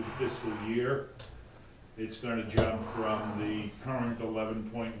halfway through the fiscal year. It's going to jump from the current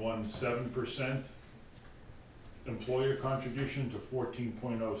 11.17% employer contribution to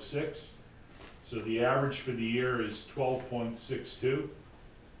 14.06. So the average for the year is 12.62.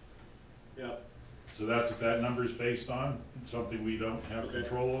 Yeah. So that's what that number is based on. It's something we don't have Okay.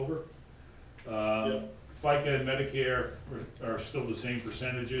 control over. Yep. FICA and Medicare are still the same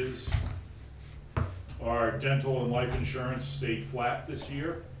percentages. Our dental and life insurance stayed flat this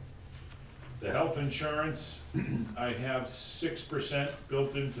year. The health insurance, I have 6%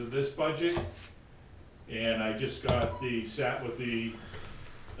 built into this budget. And I just sat with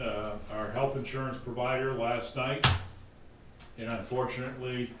our health insurance provider last night. And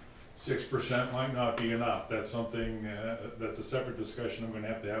unfortunately, 6% might not be enough. That's something, that's a separate discussion I'm gonna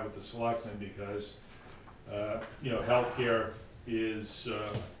have to have with the selectmen because, you know, healthcare is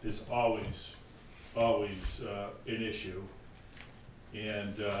always an issue.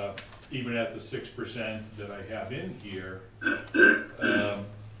 And even at the 6% that I have in here,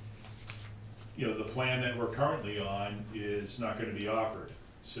 you know, the plan that we're currently on is not gonna be offered.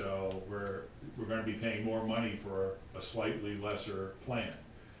 So we're gonna be paying more money for a slightly lesser plan.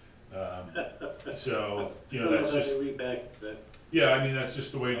 So, you know, that's just, yeah, I mean, that's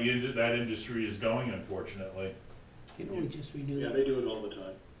just the way that industry is going, unfortunately. Didn't we just renew Yeah, that? they do it all the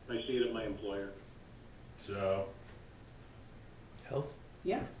time. I see it at my employer. So, Health?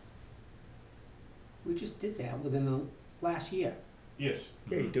 Yeah. We just did that within the last year. yes,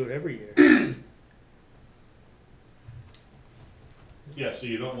 Yeah, you do it every year. yeah, so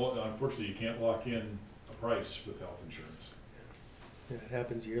you don't, unfortunately, you can't lock in a price with health insurance. Yeah, it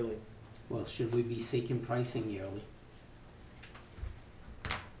happens yearly. Well, should we be seeking pricing yearly?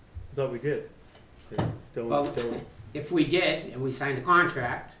 I thought we did. Well, Don't. if we did, and we signed a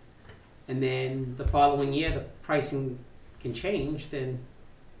contract, and then the following year the pricing can change, then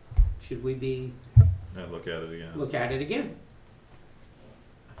should we be, Yeah, look at it again. look at it again?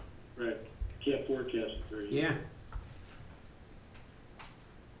 Right. Can't forecast it very easily. Yeah.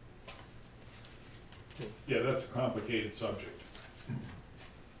 Yeah, that's a complicated subject.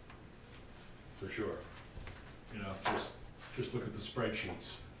 For sure. You know, just look at the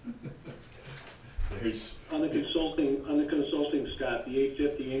spreadsheets. There's, On the consulting, Scott, the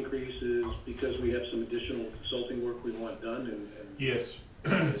 850 increase is because we have some additional consulting work we want done and. yes,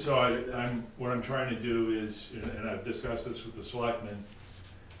 so what I'm trying to do is, and I've discussed this with the selectmen,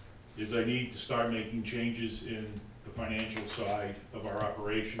 is I need to start making changes in the financial side of our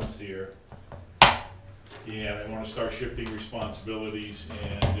operations here. And I wanna start shifting responsibilities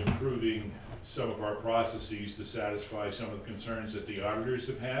and improving some of our processes to satisfy some of the concerns that the auditors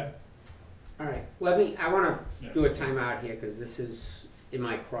have had. All right, I wanna Yeah. do a timeout here, cause this is in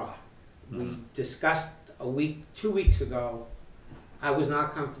my craw. We discussed 2 weeks ago, I was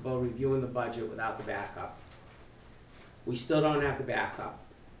not comfortable reviewing the budget without the backup. We still don't have the backup.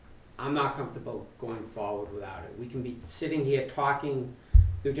 I'm not comfortable going forward without it. We can be sitting here talking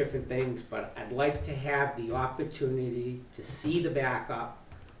through different things, but I'd like to have the opportunity to see the backup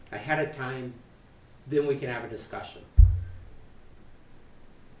ahead of time, then we can have a discussion.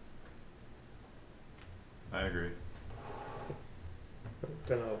 I agree.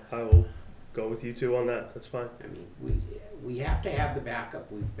 Then I will go with you two on that. That's fine. I mean, we have to have the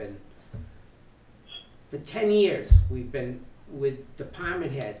backup. We've been, for 10 years, we've been with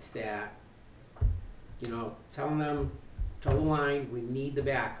department heads that, you know, telling them, toe the line, we need the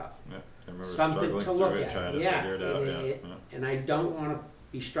backup. Yeah, I remember Something struggling to through look it, at. trying to Yeah, figure it out. it- Yeah. And I don't wanna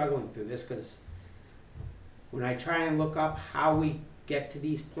be struggling through this, cause when I try and look up how we get to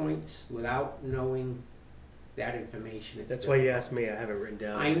these points without knowing that information, it's That's why you difficult. asked me. I have it written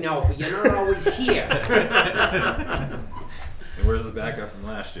down. I know, but you're not always here. And where's the backup from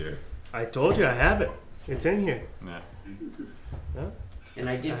last year? I told you I have it. It's in here. Yeah. Yeah. And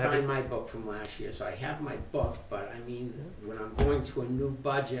I did I haven't- find my book from last year, so I have my book, but I mean, when I'm going to a new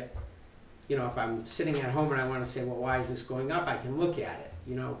budget, you know, if I'm sitting at home and I wanna say, well, why is this going up, I can look at it,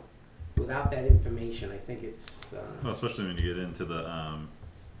 you know? Without that information, I think it's, Well, especially when you get into the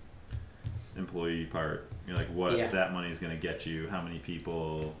employee part, you're like, what Yeah. that money's gonna get you, how many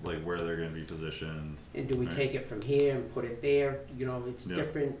people, like where they're gonna be positioned. and do we Right. take it from here and put it there, you know, it's Yeah.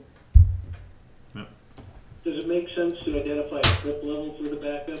 different. Does it make sense to identify a clip level for the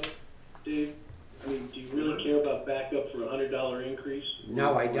backup, Dave? I mean, do you really care about backup for $100 increase?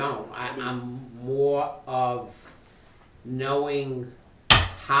 No, I don't. I'm more of knowing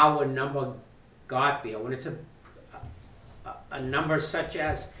how a number got there. When it's a number such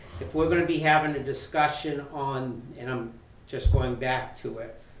as, if we're gonna be having a discussion on, and I'm just going back to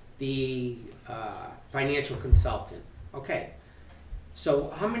it, the financial consultant. Okay, so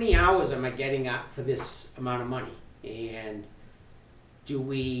how many hours am I getting at for this amount of money? And do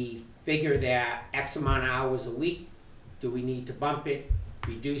we figure that X amount of hours a week? Do we need to bump it,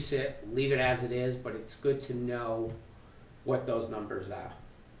 reduce it, leave it as it is? But it's good to know what those numbers are.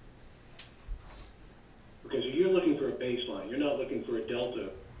 Okay, so you're looking for a baseline, you're not looking for a delta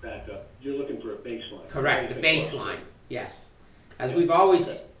backup, you're looking for a baseline. Correct, the Right. baseline, yes. As Yeah, we've always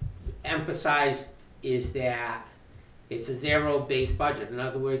okay. emphasized, is that it's a zero-based budget. In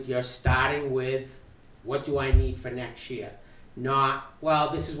other words, you're starting with, what do I need for next year? Not, well,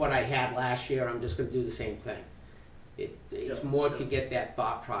 this is what I had last year, I'm just gonna do the same thing. It's Yeah, more to yeah. get that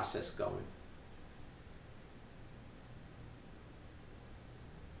thought process going.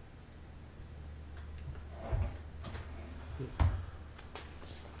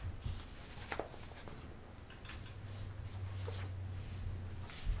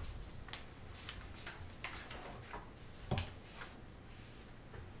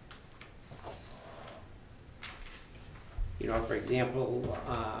 You know, for example,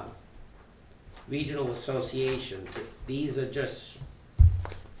 regional associations, if these are just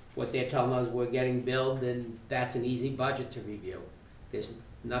what they're telling us we're getting billed, then that's an easy budget to review. There's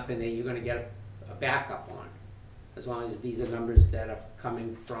nothing that you're gonna get a backup on, as long as these are numbers that are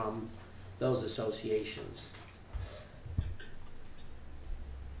coming from those associations.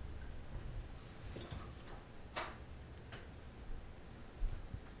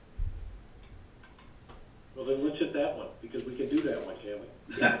 Well, then let's hit that one, because we can do that one, can't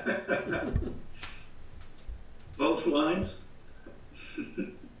we? Both lines?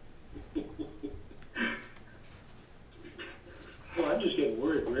 Well, I'm just getting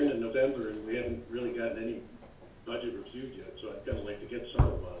worried, we're into November and we haven't really gotten any budget reviewed yet, so I'd kinda like to get some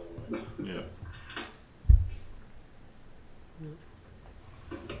of them out of the way. Yeah.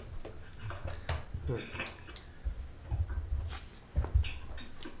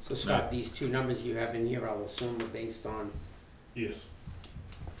 So Scott, these two numbers you have in here, I'll assume are based on, Yes.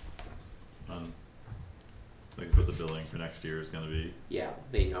 Like what the billing for next year is gonna be. yeah,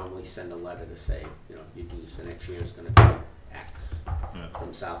 they normally send a letter to say, you know, your dues for next year is gonna be X Yeah.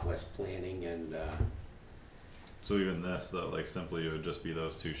 from Southwest Planning and, So even this though, like simply it would just be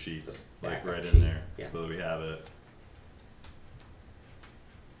those two sheets, The like backup right sheet, in there, yeah. so that we have it.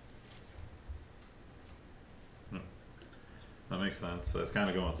 That makes sense. So I was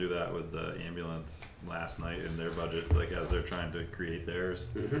kinda going through that with the ambulance last night in their budget, like as they're trying to create theirs.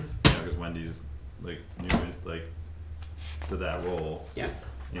 You know, cause Wendy's like new, like to that role. yeah,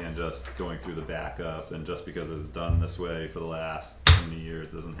 And just going through the backup, and just because it's done this way for the last many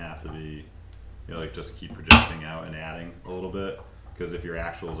years doesn't have to be, you know, like just keep projecting out and adding a little bit. Cause if your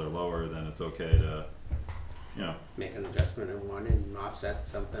actuals are lower, then it's okay to, you know, make an adjustment in one and offset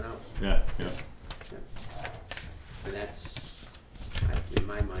something else. yeah, yeah, And that's, in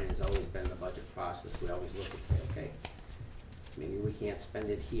my mind, has always been the budget process. We always look and say, okay, maybe we can't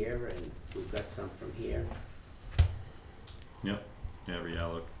spend it here and we've got some from here. yeah,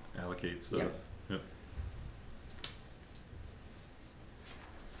 reallocate stuff, Yep. yep.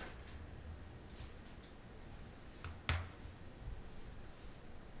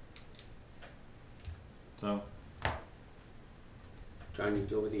 So, John, you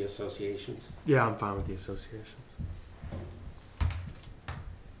go with the associations? Yeah, I'm fine with the associations.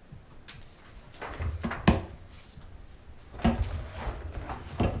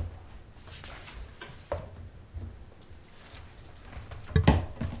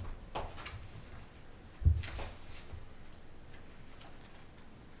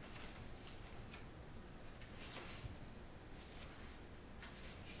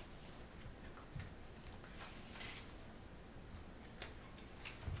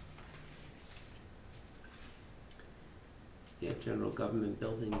 Yeah, general government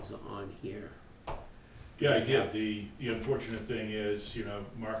buildings on here. Yeah, I did. The unfortunate thing is, you know,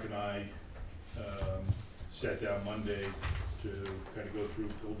 Mark and I sat down Monday to kind of go through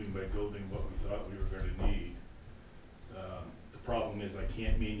building by building what we thought we were gonna need. The problem is I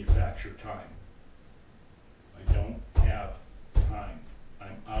can't manufacture time. I don't have time.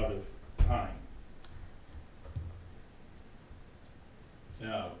 I'm out of time.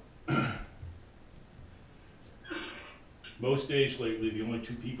 Now, most days lately, the only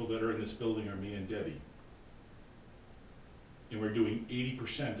two people that are in this building are me and Debbie. And we're doing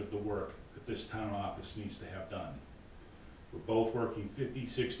 80% of the work that this town office needs to have done. We're both working 50,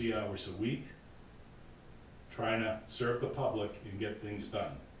 60 hours a week, trying to serve the public and get things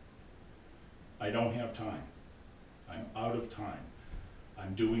done. I don't have time. I'm out of time.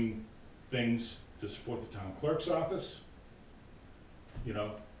 I'm doing things to support the town clerk's office. You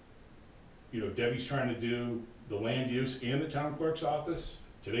know, Debbie's trying to do the land use and the town clerk's office.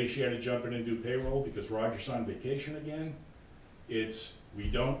 Today she had to jump in and do payroll because Roger's on vacation again. We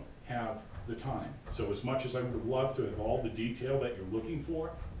don't have the time. So as much as I would have loved to have all the detail that you're looking for,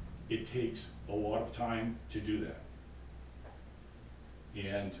 it takes a lot of time to do that.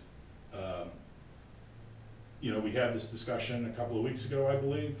 And, we had this discussion a couple of weeks ago, I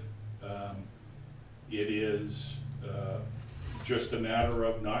believe. It is just a matter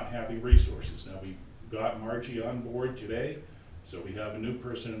of not having resources. Now, we got Margie on board today, so we have a new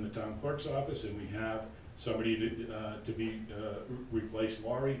person in the town clerk's office, and we have somebody to replace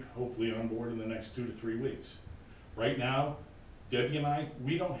Laurie, hopefully on board in the next 2 to 3 weeks. Right now, Debbie and I,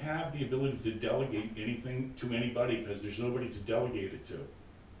 we don't have the ability to delegate anything to anybody because there's nobody to delegate it to.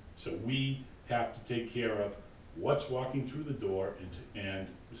 So we have to take care of what's walking through the door and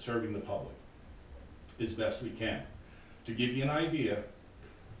serving the public as best we can. To give you an idea,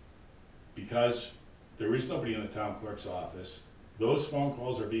 because there is nobody in the town clerk's office, those phone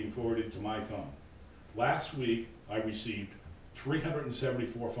calls are being forwarded to my phone. Last week, I received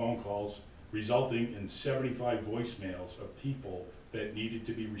 374 phone calls, resulting in 75 voicemails of people that needed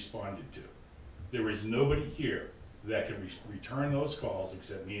to be responded to. There is nobody here that can return those calls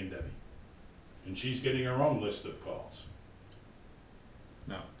except me and Debbie. And she's getting her own list of calls.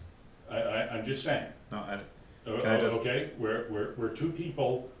 No, I'm just saying. no, can I just- Okay, we're two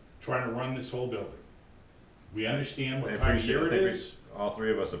people trying to run this whole building. We understand I what time of appreciate, I year think it we, is. all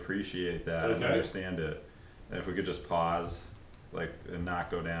three of us appreciate that and Okay. understand it. And if we could just pause, and not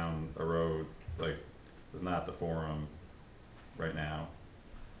go down a road, is not the forum right now.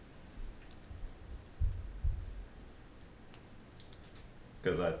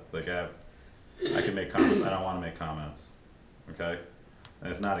 Cause I can make comments, I don't wanna make comments, okay?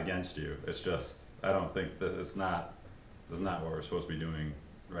 And it's not against you, it's just, I don't think that this is not what we're supposed to be doing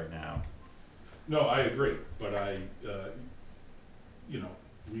right now. No, I agree, but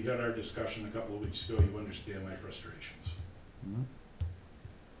we had our discussion a couple of weeks ago, you understand my frustrations.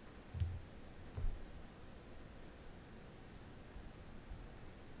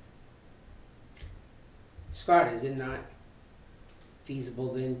 Scott, is it not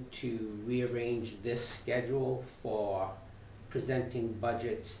feasible then to rearrange this schedule for presenting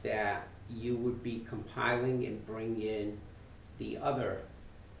budgets that you would be compiling and bring in the other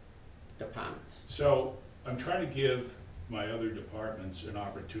departments? So I'm trying to give my other departments an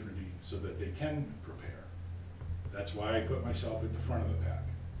opportunity so that they can prepare. That's why I put myself at the front of the pack.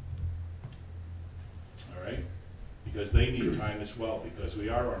 All right? Because they need time as well, because we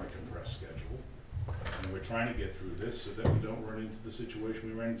are on a compressed schedule. And we're trying to get through this so that we don't run into the situation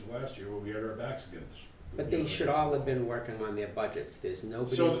we ran into last year where we had our backs against. But they should all have been working on their budgets, there's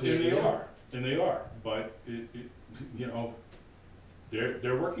nobody So, here. and they are, but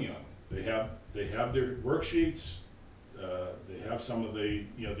they're working on it. They have their worksheets, they have some of the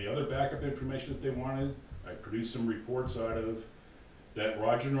other backup information that they wanted. I produced some reports out of, that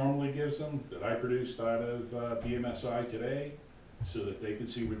Roger normally gives them, that I produced out of BMSI today, so that they could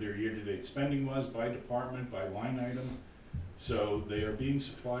see what their year-to-date spending was by department, by line item. So they are being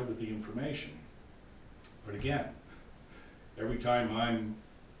supplied with the information. But again, every time I'm,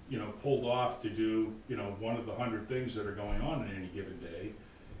 pulled off to do, one of the 100 things that are going on in any given day,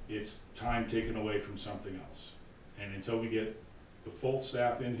 it's time taken away from something else. And until we get the full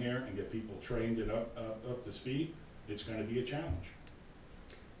staff in here and get people trained and up to speed, it's gonna be a challenge.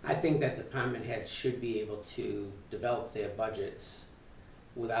 I think that department heads should be able to develop their budgets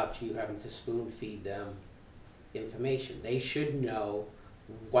without you having to spoon feed them information. They should know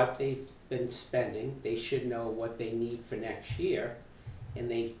what they've been spending, they should know what they need for next year,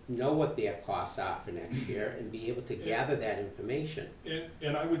 and they know what their costs are for next year, and be able to gather that information.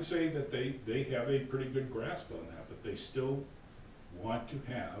 And I would say that they have a pretty good grasp on that, but they still want to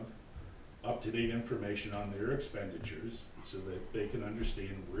have up-to-date information on their expenditures so that they can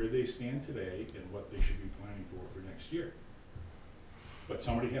understand where they stand today and what they should be planning for next year. But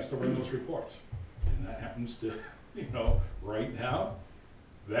somebody has to run those reports, and that happens to, right now,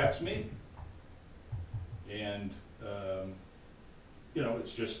 that's me. And,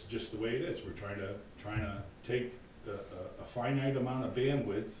 it's just the way it is. We're trying to take a finite amount of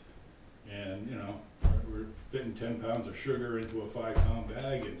bandwidth and, we're fitting 10 pounds of sugar into a 5-pound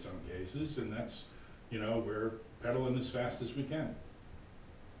bag in some cases, and that's, we're pedaling as fast as we can.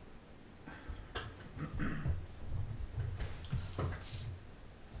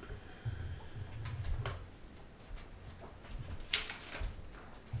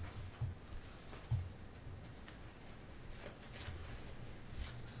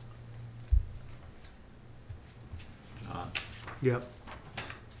 John, Yep.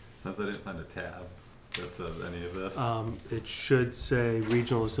 since I didn't find a tab that says any of this. It should say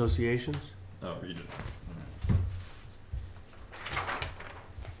regional associations. Oh, region.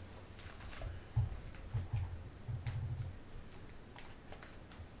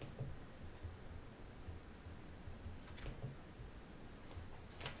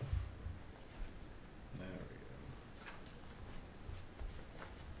 There we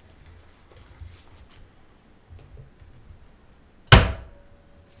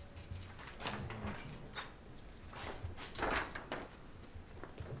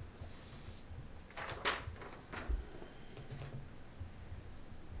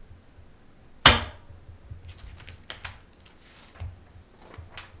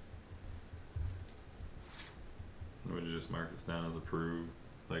go. Would you just mark this down as approved,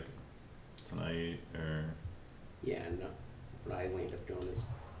 like tonight, or? Yeah, no, what I end up doing is,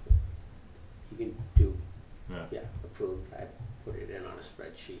 you can do, Yeah. approved, I put it in on a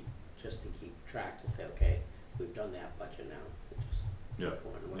spreadsheet just to keep track to say, okay, we've done that budget now, we just Yeah. keep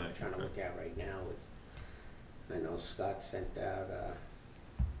going. What I'm Yeah, trying to okay. look at right now is, I know Scott sent out a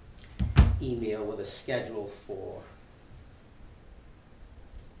email with a schedule for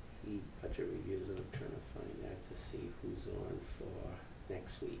the budget reviews, and I'm trying to find that to see who's on for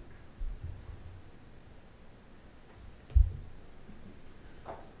next week.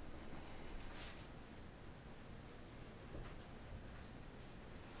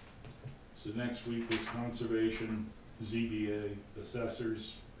 So next week is Conservation, ZBA,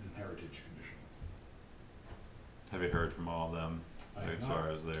 Assessors, and Heritage Commission. Have you heard from all of them, I have as not. far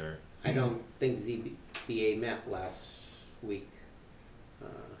as their? I don't think ZBA met last week.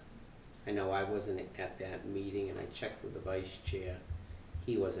 I know I wasn't at that meeting, and I checked with the vice chair.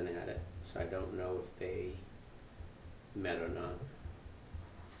 He wasn't at it, so I don't know if they met or not.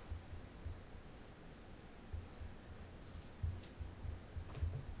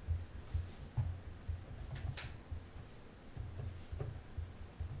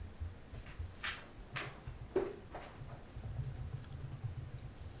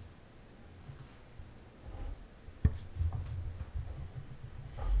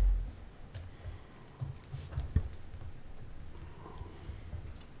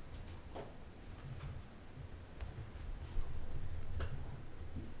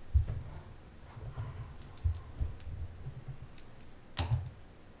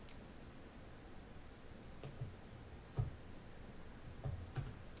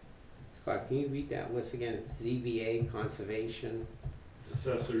 Scott, can you read that list again? It's ZBA, Conservation,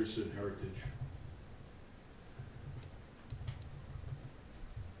 Assessors and Heritage.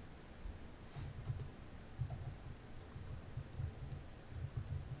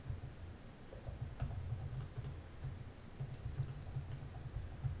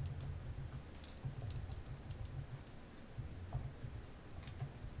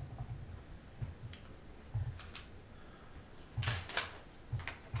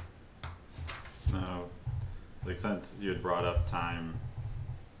 No, like since you had brought up time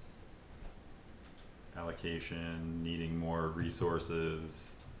allocation, needing more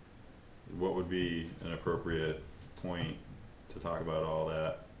resources, what would be an appropriate point to talk about all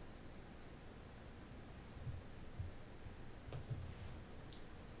that?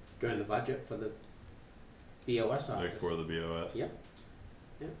 during the budget for the BOS office. Like for the BOS? Yep.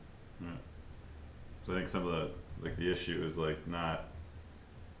 Yeah. Yeah. So I think some of the issue is like not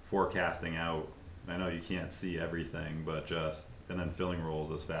forecasting out. I know you can't see everything, but and then filling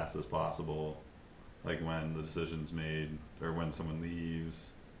roles as fast as possible, like when the decision's made or when someone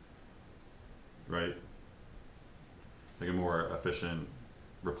leaves, right? Like a more efficient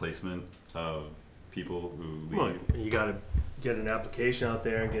replacement of people who leave. Well, you gotta get an application out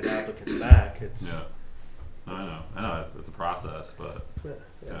there and get applicants back. It's Yeah. No, I know, it's a process, but yeah.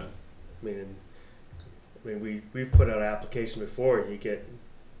 yeah. I mean, we've put out an application before. You get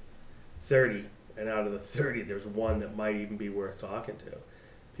 30, and out of the 30, there's one that might even be worth talking to.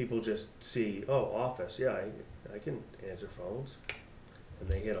 People just see, oh, office, yeah, I can answer phones, and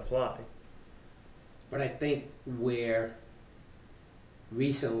they hit apply. But I think where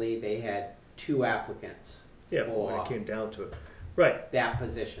recently they had 2 applicants Yeah, when for it came down to it. Right, that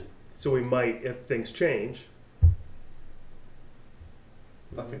position. so we might, if things change.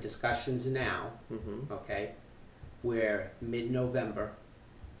 But for discussions now, Mm-hmm. okay, where mid-November,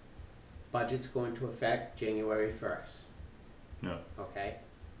 budget's going to affect January 1st, Yeah. okay?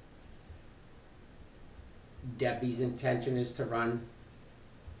 Debbie's intention is to run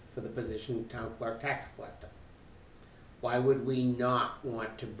for the position of town clerk tax collector. Why would we not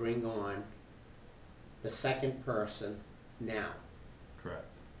want to bring on the second person now? Correct.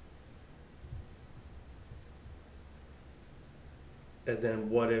 And then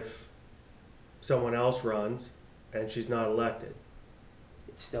what if someone else runs and she's not elected?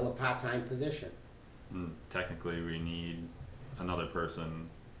 It's still a part-time position. Technically, we need another person.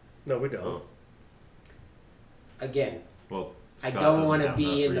 No, we don't. Oh, Again, well, I Scott don't doesn't wanna have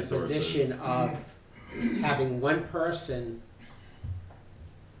be in the enough position resources. of having one person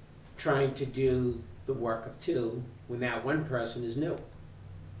trying to do the work of 2 when that one person is new.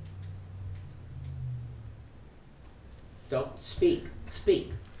 Don't speak.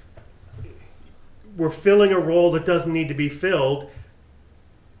 We're filling a role that doesn't need to be filled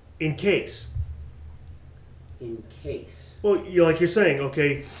in case. In case. Well, like you're saying,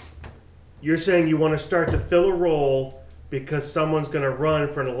 okay, you're saying you want to start to fill a role because someone's going to run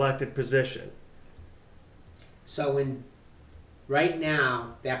for an elected position. So right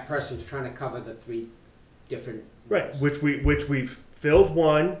now, that person's trying to cover the 3 different. Right, which we've filled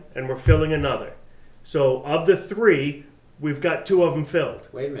one and we're filling another. So of the 3, we've got 2 of them filled.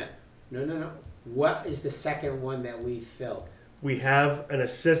 Wait a minute. No. What is the second one that we filled? We have an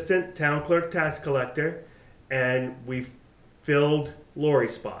assistant town clerk tax collector, and we've filled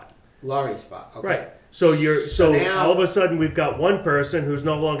Lori's spot. Laurie's spot. Okay. Right. So so now- all of a sudden we've got one person who's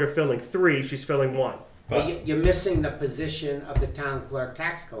no longer filling 3; she's filling 1. But you're missing the position of the town clerk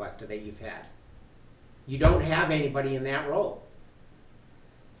tax collector that you've had. You don't have anybody in that role.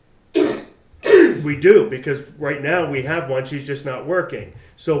 We do, because right now we have one; she's just not working.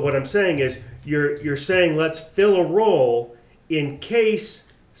 So what I'm saying is, you're saying let's fill a role in case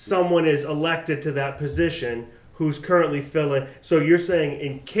someone is elected to that position who's currently filling. So you're saying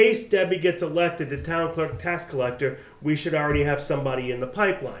in case Debbie gets elected to town clerk tax collector, we should already have somebody in the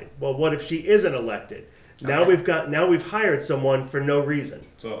pipeline. Well, what if she isn't elected? Now Okay. we've hired someone for no reason.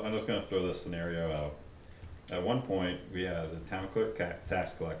 So I'm just gonna throw this scenario out. At one point, we had a town clerk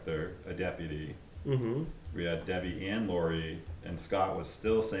tax collector, a deputy. Mm-hmm. We had Debbie and Lori, and Scott was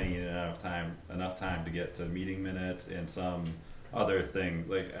still saying he didn't have enough time to get to meeting minutes and some other thing,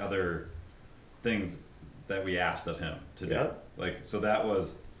 like other things that we asked of him to do. Yeah. Like, so that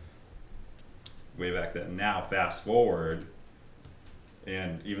was way back then. Now, fast forward,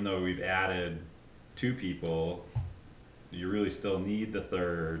 and even though we've added 2 people, you really still need the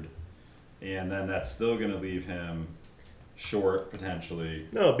 3rd, and then that's still gonna leave him short potentially.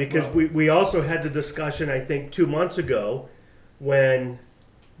 No, because we also had the discussion, I think, 2 months ago, when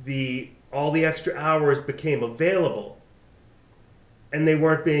all the extra hours became available and they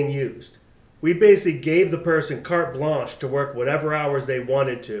weren't being used. We basically gave the person carte blanche to work whatever hours they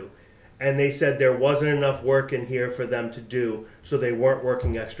wanted to, and they said there wasn't enough work in here for them to do, so they weren't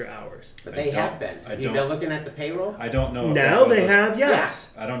working extra hours. But I they have don't- been. I You've don't- been looking at the payroll? I don't know. if Now that was they a- have,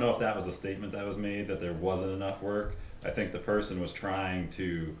 yes. I don't know if that was a statement that was made that there wasn't enough work. I think the person was trying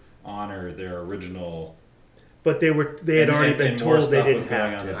to honor their original. But they had already been more told they stuff didn't was going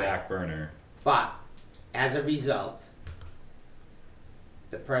have on the to. back burner. But as a result,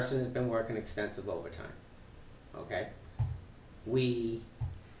 the person has been working extensive overtime. Okay? We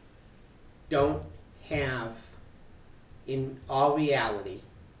don't have, in all reality,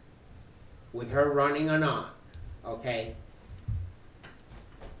 with her running or not, okay,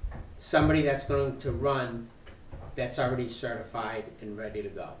 somebody that's going to run that's already certified and ready to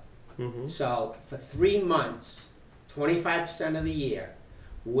go. Mhm. So for 3 months, 25% of the year,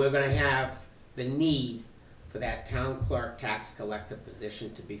 we're gonna have the need for that town clerk tax collector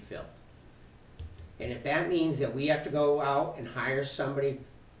position to be filled. And if that means that we have to go out and hire somebody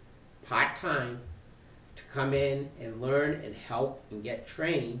part-time to come in and learn and help and get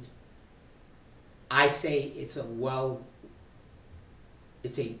trained, I say it's a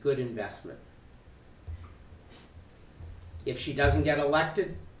good investment. If she doesn't get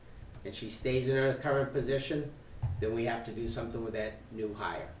elected and she stays in her current position, then we have to do something with that new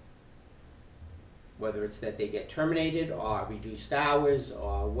hire. whether it's that they get terminated or reduced hours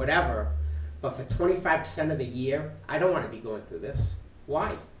or whatever. But for 25% of the year, I don't want to be going through this.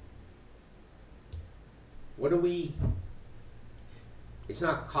 Why? What are we? It's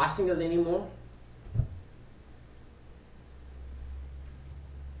not costing us anymore.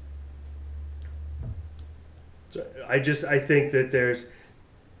 So I think that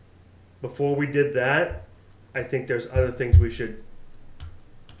before we did that, I think there's other things we should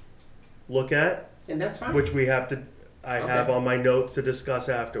look at, And that's fine. which I have Okay. on my notes to discuss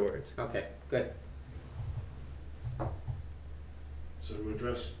afterwards. Okay, good. So to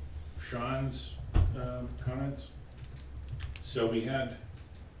address Sean's comments, so we had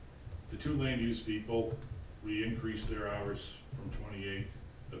the two land use people, we increased their hours from 28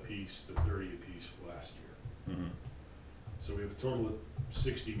 apiece to 30 apiece last year. Mhm. So we have a total of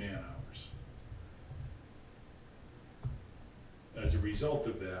 60 man hours. As a result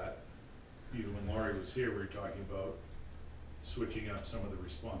of that, even when Laurie was here, we were talking about switching up some of the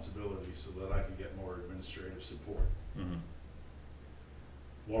responsibilities so that I could get more administrative support. Mhm.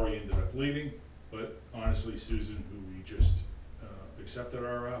 Laurie ended up leaving, but honestly, Susan, who we just accepted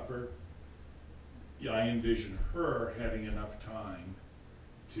our offer, yeah, I envision her having enough time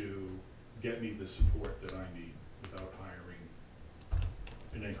to get me the support that I need without hiring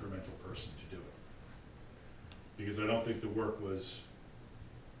an incremental person to do it. Because I don't think the work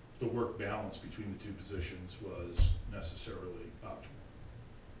balance between the two positions was necessarily optimal.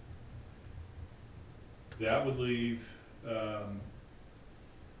 That would leave,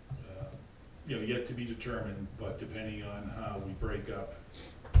 yet to be determined, but depending on how we break up,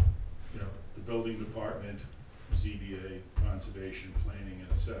 the building department, ZBA, conservation, planning, and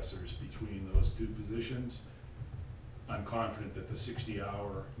assessors between those two positions, I'm confident that the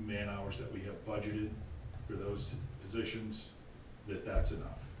 60-hour man hours that we have budgeted for those two positions, that's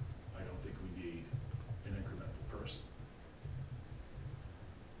enough. I don't think we need an incremental person.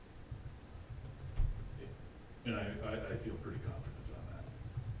 And I feel pretty confident on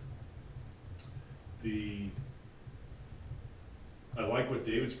that. I like what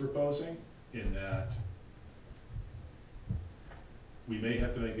David's proposing in that we may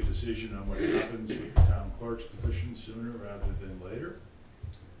have to make a decision on what happens with the town clerk's position sooner rather than later.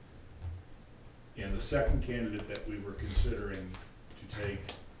 And the second candidate that we were considering to take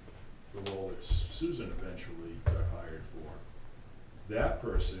the role that Susan eventually got hired for, that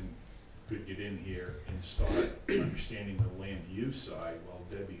person could get in here and start understanding the land use side while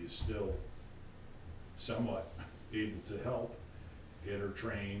Debbie is still somewhat able to help, get her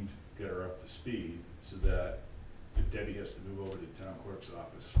trained, get her up to speed, so that if Debbie has to move over to the town clerk's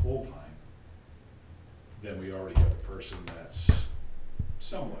office full-time, then we already have a person that's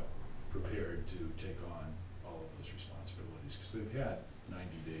somewhat prepared to take on all of those responsibilities, because they've had 90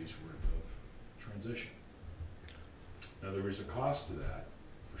 days worth of transition. Now, there is a cost to that,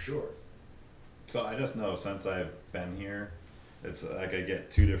 for sure. So I just know since I've been here, it's like I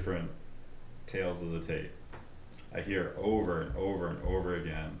get two different tales of the tape. I hear over and over and over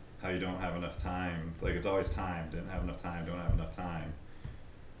again how you don't have enough time. Like it's always time, didn't have enough time, don't have enough time.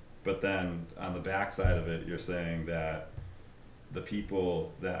 But then on the backside of it, you're saying that the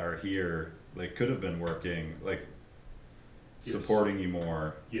people that are here like could have been working, like Yes. supporting you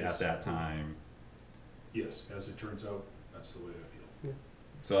more Yes. at that time. Yes, as it turns out, that's the way I feel.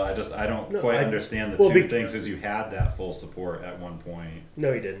 So I don't No, quite I- understand the well, two things. Is you had that full support at one point.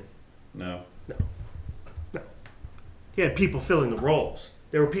 No, he didn't. No. He had people filling the roles.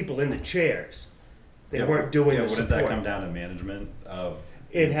 There were people in the chairs. They Yeah, weren't doing yeah, the wouldn't support. that come down to management of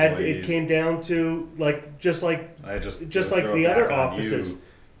It employees? came down to just like I just like throw it the back other on offices. you,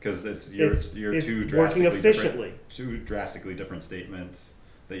 'cause you're it's two working drastically efficiently. two drastically different statements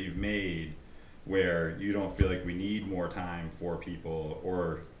that you've made, where you don't feel like we need more time for people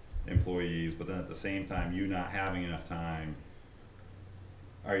or employees, but then at the same time, you not having enough time.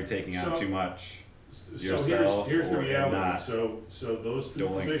 Are you taking on So- too much? So Yourself here's the or- and reality. not So those two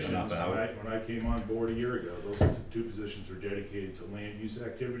doling positions, enough out. when I came on board a year ago, those two positions were dedicated to land use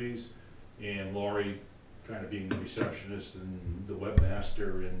activities, and Laurie kind of being the receptionist and the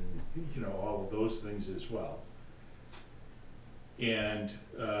webmaster and, all of those things as well. And,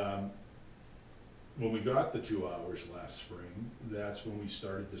 when we got the 2 hours last spring, that's when we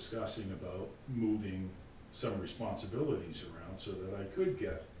started discussing about moving some responsibilities around so that I could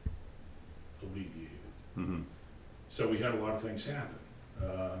get alleviated. Mm-hmm. So we had a lot of things happen,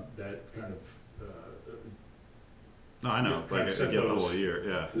 that kind of, No, I know. Yeah, Like I set get the those- whole year.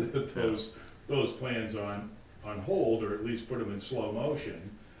 Yeah. those plans on hold, or at least put them in slow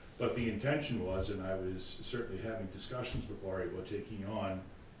motion. But the intention was, and I was certainly having discussions with Laurie about taking on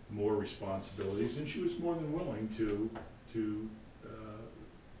more responsibilities, and she was more than willing to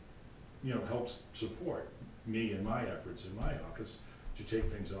help support me in my efforts in my office to take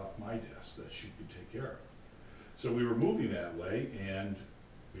things off my desk that she could take care of. So we were moving that way, and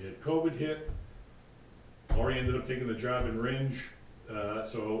we had COVID hit. Laurie ended up taking the job in Ringe,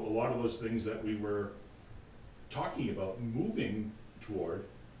 so a lot of those things that we were talking about moving toward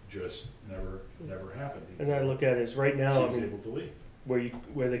just never happened. And I look at it as right now, She was able to leave.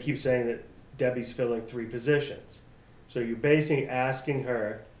 where they keep saying that Debbie's filling 3 positions. So you're basically asking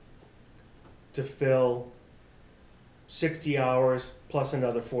her to fill 60 hours plus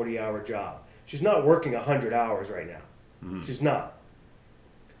another 40-hour job. She's not working 100 hours right now. Mhm. She's not.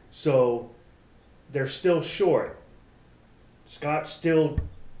 So they're still short. Scott's still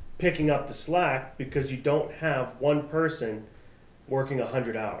picking up the slack because you don't have one person working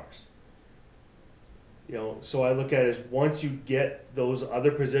 100 hours. So I look at it as once you get those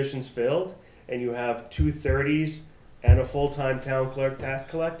other positions filled and you have 2 30s and a full-time town clerk tax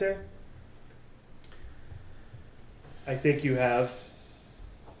collector, I think you have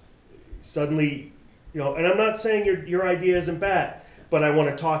suddenly, and I'm not saying your idea isn't bad, but I want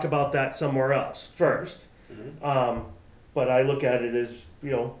to talk about that somewhere else first. But I look at it as,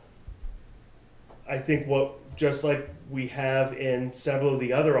 I think just like we have in several of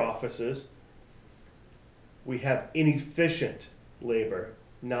the other offices, we have inefficient labor,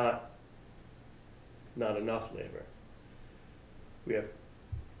 not enough labor. We have.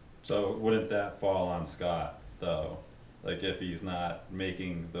 So wouldn't that fall on Scott though? Like if he's not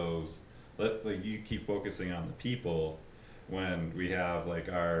making those, like you keep focusing on the people when we have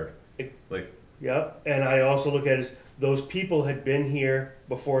Yep, and I also look at it as those people had been here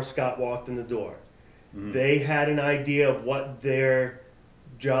before Scott walked in the door. Mhm. They had an idea of what their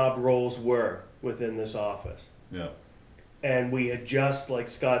job roles were within this office. Yeah. And we had just, like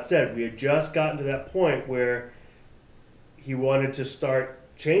Scott said, we had just gotten to that point where he wanted to start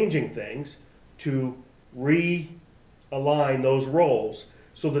changing things to realign those roles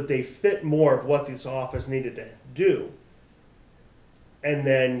so that they fit more of what this office needed to do. And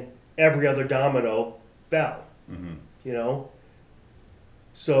then every other domino fell, Mm-hmm.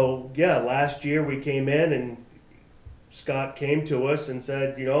 So, yeah, last year we came in and Scott came to us and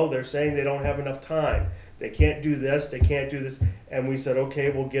said, they're saying they don't have enough time. They can't do this, they can't do this. And we said, okay,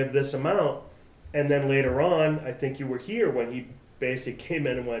 we'll give this amount. And then later on, I think you were here when he basically came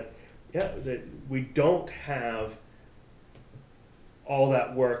in and went, yeah, we don't have all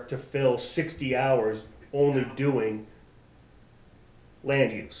that work to fill 60 hours only doing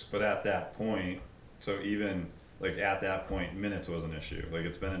land use. But at that point, so even at that point, minutes was an issue. Like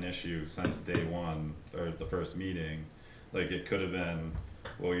it's been an issue since day one or the first meeting. Like it could have been,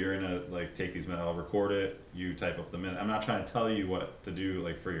 well, you're gonna take these minutes, I'll record it, you type up the minute. I'm not trying to tell you what to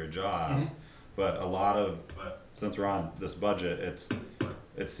do for your job, but a lot of, since we're on this budget,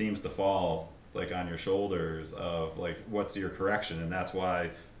 it seems to fall on your shoulders of what's your correction, and that's why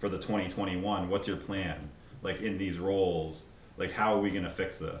for the 2021, what's your plan? In these roles, how are we gonna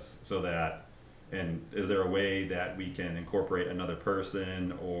fix this so that, and is there a way that we can incorporate another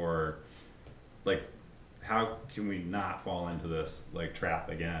person, or how can we not fall into this trap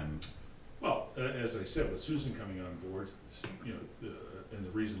again? Well, as I said, with Susan coming on board, and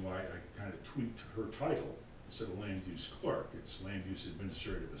the reason why I kind of tweaked her title instead of land use clerk, it's land use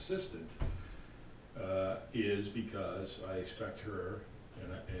administrative assistant, is because I expect her,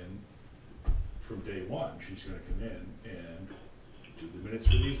 and from day one, she's going to come in and do the minutes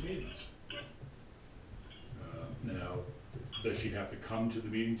for these meetings. Now, does she have to come to the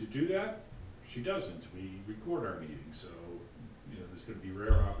meeting to do that? She doesn't. We record our meetings, so there's going to be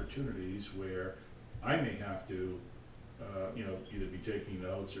rare opportunities where I may have to, either be taking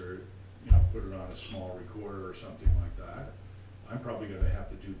notes or put it on a small recorder or something like that. I'm probably going to have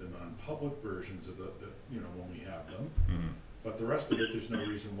to do the non-public versions of the when we have them. Mm-hmm. But the rest of it, there's no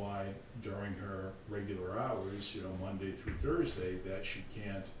reason why during her regular hours, Monday through Thursday, that she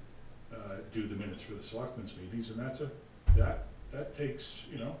can't do the minutes for the selectmen's meetings, and that takes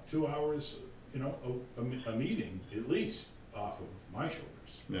 2 hours, a meeting at least off of my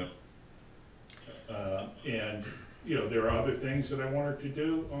shoulders. Yeah. And there are other things that I want her to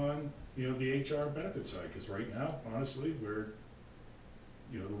do on the HR benefit side, because right now, honestly, we're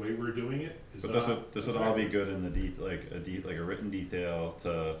the way we're doing it is. But this would all be good in the a written detail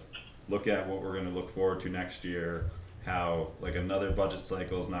to look at what we're going to look forward to next year. How another budget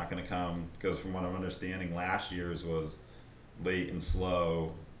cycle is not going to come, because from what I'm understanding, last year's was late and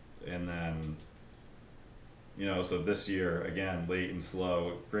slow, and then so this year again late and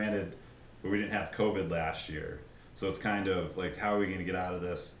slow. Granted, but we didn't have COVID last year, so it's kind of how are we going to get out of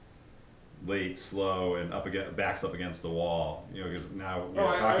this late, slow, and backs up against the wall. You know, because now Oh,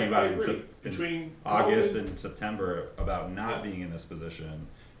 we're talking about it agree. in Between August COVID, and September about not Yeah. being in this position,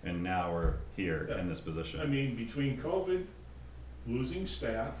 and now we're here Yeah. in this position. I mean, between COVID, losing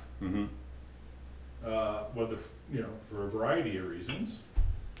staff, Mm-hmm. whether, you know, for a variety of reasons.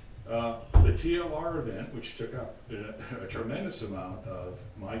 The TLR event, which took up a tremendous amount of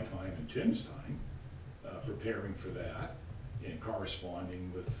my time and Tim's time, preparing for that and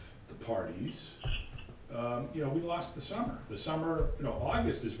corresponding with the parties. You know, we lost the summer. The summer, you know,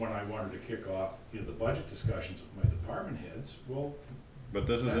 August is when I wanted to kick off, you know, the budget discussions with my department heads. Well, But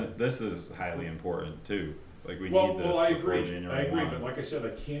this isn't. This is highly important too. Like we well, need this well, I before agree. January I agree, 1. but like I said, I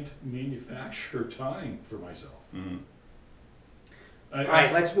can't manufacture time for myself. Mm-hmm. All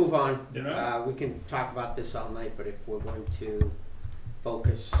right, let's move on. You know? We can talk about this all night, but if we're going to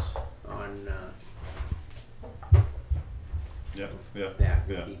focus on Yeah. Yeah. that,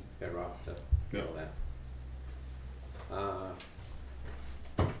 Yeah. we'd be better off to Yeah. know that.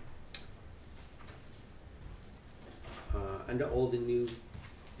 Under old and new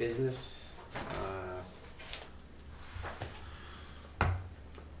business,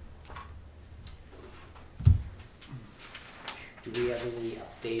 do we have any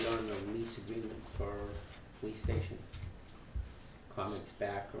update on the lease agreement for police station? Comments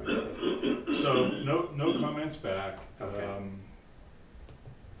back or anything? So, no comments back. Okay.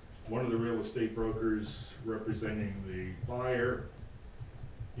 One of the real estate brokers representing the buyer,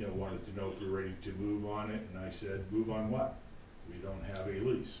 you know, wanted to know if we were ready to move on it, and I said, move on what? We don't have a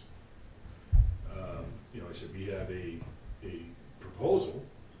lease. You know, I said, we have a proposal,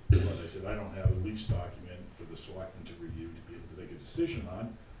 but I said, I don't have a lease document for the selectmen to review to be able to make a decision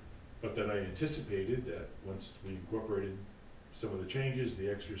on, but that I anticipated that once we incorporated some of the changes, the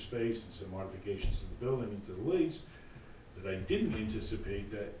extra space and some modifications to the building into the lease, that I didn't anticipate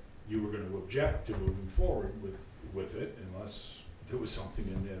that you were gonna object to moving forward with it unless there was something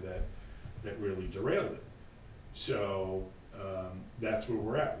in there that really derailed it. So, that's where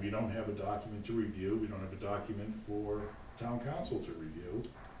we're at. We don't have a document to review, we don't have a document for town council to review,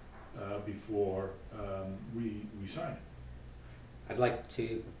 before, we sign it. I'd like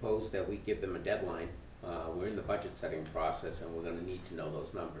to propose that we give them a deadline. We're in the budget setting process and we're gonna need to know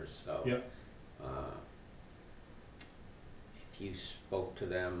those numbers, so. Yep. If you spoke to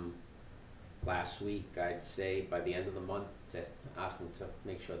them last week, I'd say by the end of the month, to ask them to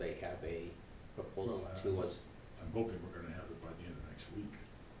make sure they have a proposal Well, to us. I'm hoping we're gonna have it by the end of next week.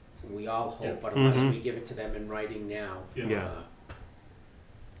 We all Yeah. hope, but unless Mhm. we give it to them in writing now. Yeah.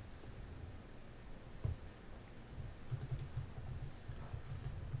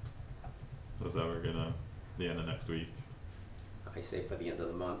 So is that we're gonna the end of next week, I say for the end of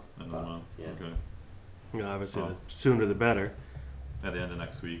the month. end of the month. Yeah. Okay. You know, obviously, Oh. the sooner the better. At the end of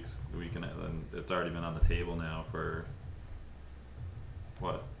next week's week, and then it's already been on the table now for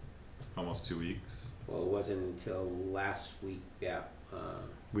what, almost 2 weeks. Well, it wasn't until last week that,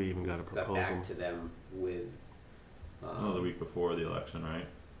 We even got a got proposal. back to them with, Oh, the week before the election, right?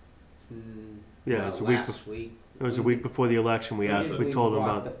 Yeah, no, it's a week. last week. It was a week before the election. We asked. We told them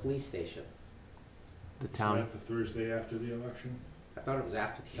walked about the police station. the Is town. that the Thursday after the election? I thought it was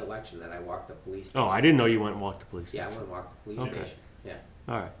after the election that I walked the police station. Oh, I didn't know you went and walked the police Yeah, I station. went and walked the police Okay. station. Yeah.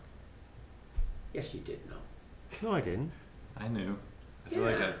 All right. Yes, you did know. No, I didn't. I knew. I feel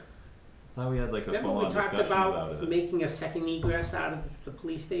like I thought we had like a Remember full we on talked discussion about about it. making a second egress out of the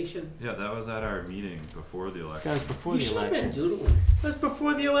police station? Yeah, that was at our meeting before the election. Guys, before You the should have been election. doodling, It was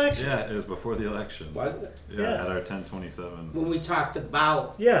before the election. Yeah, it was before the election. wasn't it? Yeah, Yeah. at our 1027. When we talked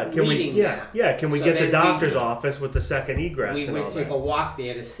about Yeah, can we? reading Yeah, that. yeah. Can we So get the then we- doctor's office with the second egress We and all would take that? a walk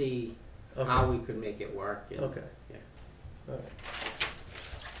there to see Okay. how we could make it work. And Okay. Yeah. All right.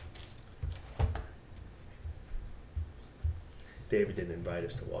 David didn't invite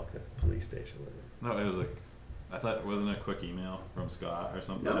us to walk the police station with him. No, it was like, I thought, wasn't it a quick email from Scott or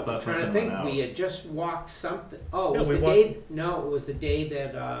something? No, I I'm thought trying to something think, went out. we had just walked something, oh, it Yeah, was we the walked- day, no, it was the day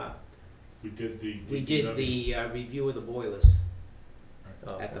that, We did the. we did the, review of the boilers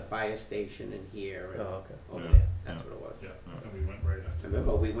Oh, at the fire station and here and Oh, okay. over Yeah, there, that's yeah. what it was. Yeah, and we went right I after.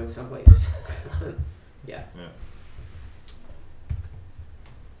 remember we went someplace. Yeah. Yeah.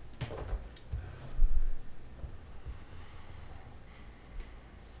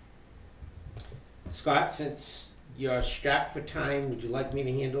 Scott, since you're strapped for time, would you like me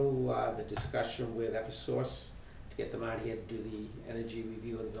to handle the discussion with Eversource to get them out here to do the energy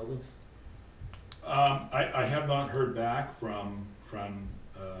review of the buildings? I have not heard back from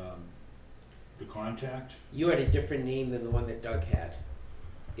the contact. You had a different name than the one that Doug had.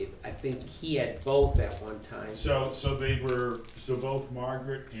 I think he had both at one time. So both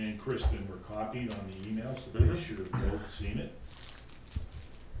Margaret and Kristen were copied on the email, so they should have both seen it.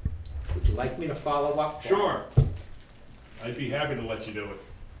 Would you like me to follow up? Sure. I'd be happy to let you do it.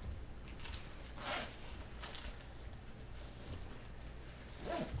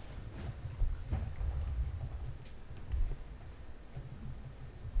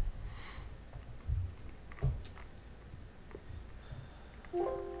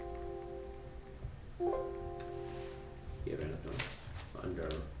 You have anything under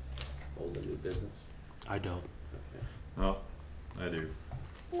old and new business? I don't. Okay. Well, I do.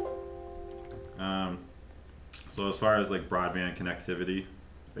 So as far as like broadband connectivity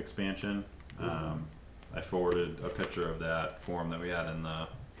expansion, I forwarded a picture of that form that we had in the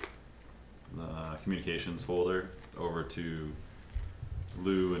communications folder over to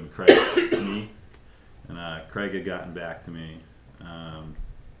Lou and Craig Smith, and Craig had gotten back to me, and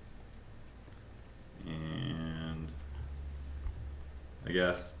I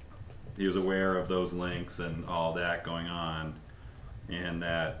guess he was aware of those links and all that going on, and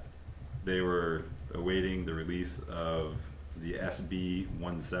that they were awaiting the release of the SB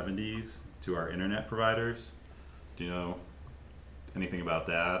 170s to our internet providers. Do you know anything about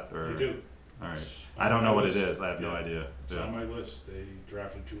that? Or I do. All right. It's I don't on know my what it list. is. I have no Yeah. idea. It's Yeah. on my list. They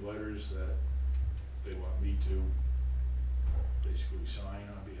drafted 2 letters that they want me to basically sign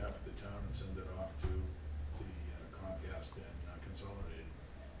on behalf of the town and send it off to the Comcast and Consolidated.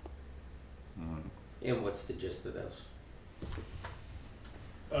 Mm. And what's the gist of this?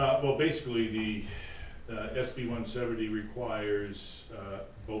 Well, basically, the SB 170 requires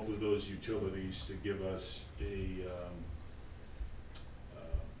both of those utilities to give us a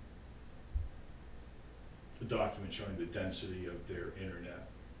document showing the density of their internet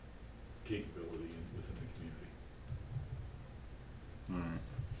capability within the community. Mm.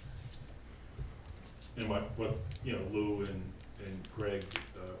 And what you know, Lou and Craig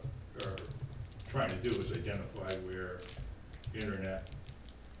are trying to do is identify where internet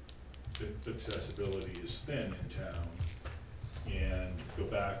accessibility is thin in town, and go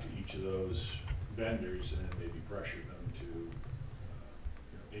back to each of those vendors and maybe pressure them to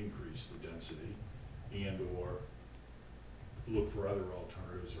increase the density, and or look for other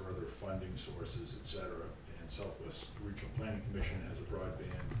alternatives or other funding sources, et cetera. And Southwest Regional Planning Commission has a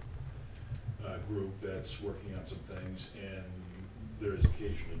broadband group that's working on some things, and there's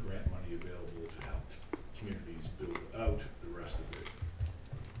occasionally grant money available to help communities build out the rest of it,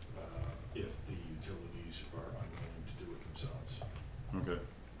 if the utilities are unwilling to do it themselves. Okay.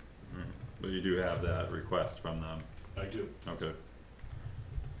 Alright. But you do have that request from them. I do. Okay.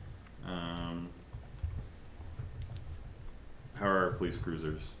 How are our police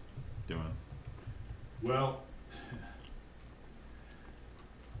cruisers doing? Well,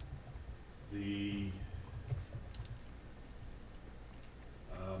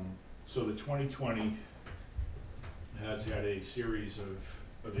 so the 2020 has had a series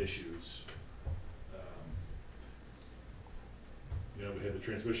of issues. You know, we had the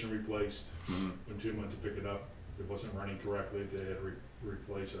transmission replaced. Mhm. When Tim went to pick it up, it wasn't running correctly. They had to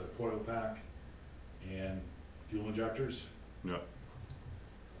replace a coil pack and fuel injectors. Yeah.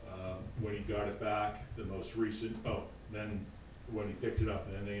 When he got it back, the most recent, then when he picked it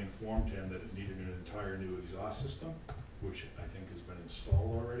up, then they informed him that it needed an entire new exhaust system, which I think has been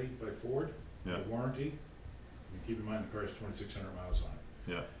installed already by Ford, Yeah. the warranty. And keep in mind, the car has 2,600 miles on it.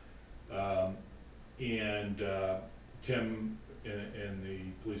 Yeah. Tim and the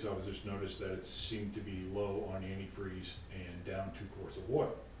police officers noticed that it seemed to be low on antifreeze and down 2 quarts of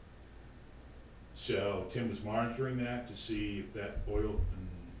oil. So Tim was monitoring that to see if that oil and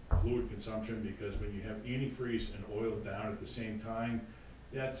fluid consumption, because when you have antifreeze and oil down at the same time,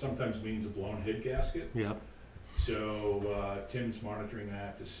 that sometimes means a blown head gasket. Yep. So Tim's monitoring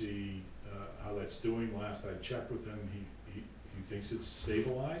that to see how that's doing. Last I checked with him, he thinks it's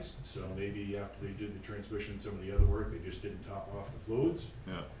stabilized, so maybe after they did the transmission and some of the other work, they just didn't top off the fluids.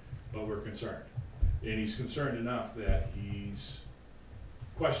 Yeah. But we're concerned. And he's concerned enough that he's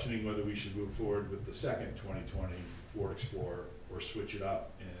questioning whether we should move forward with the second 2020 Ford Explorer or switch it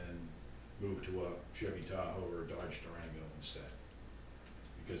up and move to a Chevy Tahoe or a Dodge Durango instead.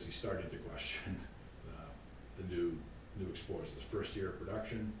 Because he's starting to question the new Explorers. It's first year of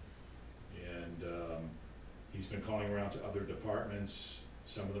production, and he's been calling around to other departments.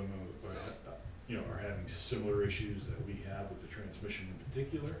 Some of them are having similar issues that we have with the transmission in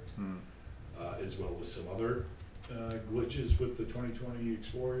particular, as well as some other glitches with the 2020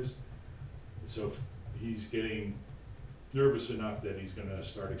 Explorers. So he's getting nervous enough that he's going to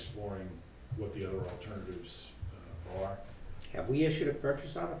start exploring what the other alternatives are. Have we issued a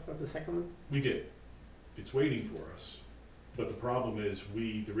purchase order for the second one? We did. It's waiting for us. But the problem is,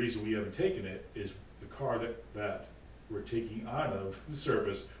 the reason we haven't taken it is the car that we're taking out of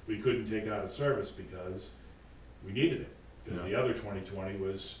service, we couldn't take out of service because we needed it. Because the other 2020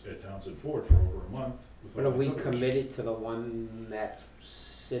 was at Townsend Ford for over a month. With But all are these we other issues. committed to the one that's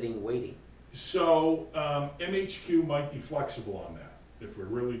sitting waiting? So, MHQ might be flexible on that. If we're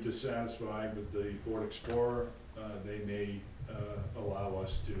really dissatisfied with the Ford Explorer, they may allow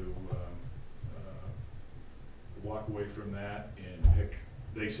us to walk away from that and pick,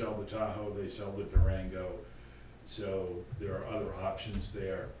 they sell the Tahoe, they sell the Durango. So there are other options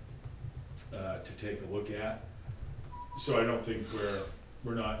there to take a look at. So I don't think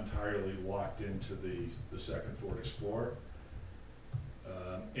we're not entirely locked into the second Ford Explorer.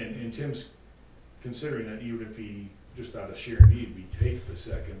 And Tim's considering that even if he, just out of sheer need, we take the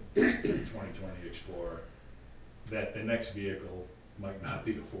second 2020 Explorer, that the next vehicle might not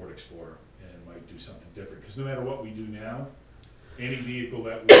be a Ford Explorer and might do something different. Because no matter what we do now, any vehicle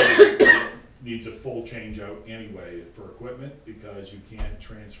that we needs a full change out anyway for equipment, because you can't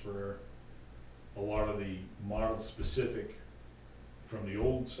transfer a lot of the model specific from the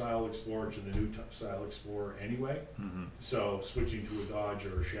old style Explorer to the new style Explorer anyway. Mm-hmm. So switching to a Dodge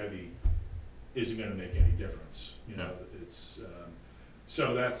or a Chevy isn't gonna make any difference, you know, it's,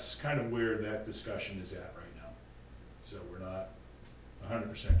 so that's kind of where that discussion is at right now. So we're not 100%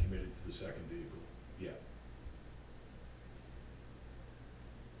 committed to the second vehicle yet.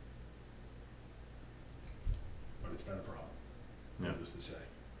 But it's been a problem, needless to say,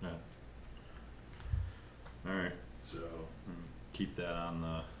 Yeah. All right. so. Keep that on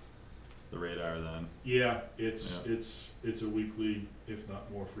the radar then. Yeah, it's a weekly, if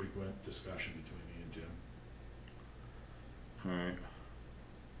not more frequent, discussion between me and Jim. All right.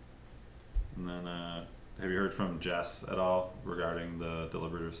 And then, have you heard from Jess at all regarding the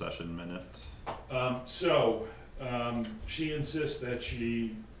deliberative session minutes? She insists that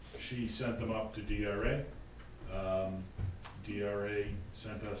she sent them up to DRA. DRA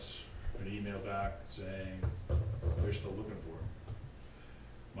sent us an email back saying they're still looking for them.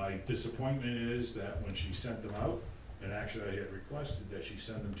 My disappointment is that when she sent them out, and actually I had requested that she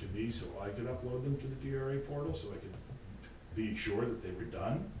send them to me so I could upload them to the DRA portal so I could be sure that they were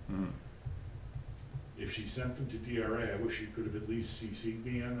done. Mm-hmm. If she sent them to DRA, I wish she could have at least CC'd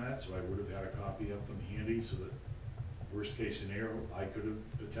me on that, so I would have had a copy of them handy, so that worst case scenario, I could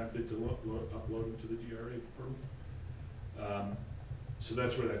have attempted to upload them to the DRA portal. So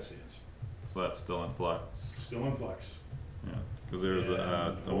that's where that stands. So that's still in flux. Still in flux. Yeah. Because there was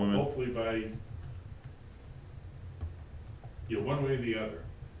a And woman. hopefully by, one way or the other.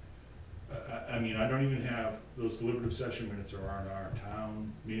 I mean, I don't even have, those deliberative session minutes are on our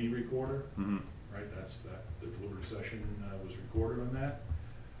town mini recorder, Mm-hmm. right? The deliberative session was recorded on that.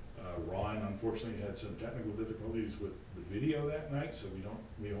 Ron unfortunately had some technical difficulties with the video that night, so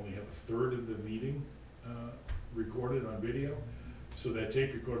we only have a third of the meeting recorded on video. So that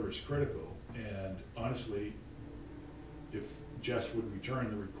tape recorder is critical, and honestly, if Jess would return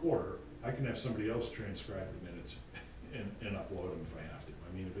the recorder, I can have somebody else transcribe the minutes and upload them if I have to.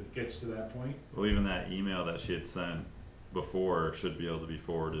 I mean, if it gets to that point. Well, even that email that she had sent before should be able to be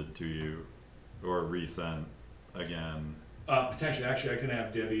forwarded to you or resent again. Potentially, actually, I can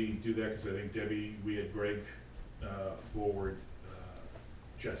have Debbie do that, because I think we had Greg forward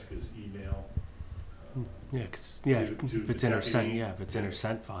Jessica's email. Yeah, 'cause, yeah, to if it's the in her sent, deputy. yeah, if it's in her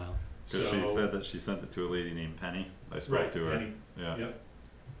sent file. Because she said that she sent it to a lady named Penny. I spoke Right, to her. Penny. Yeah. Yep.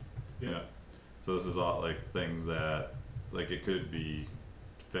 Yeah. So this is all like things that, like, it could be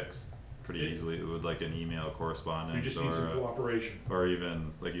fixed pretty easily with like an email We correspondence just need some or cooperation. or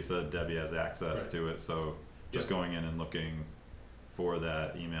even like you said, Debbie has access Right. to it. So just Yep. going in and looking for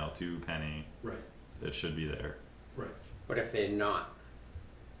that email to Penny, Right, it should be there. right. But if they're not,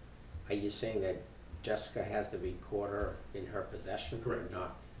 are you saying that Jessica has the recorder in her possession or Correct.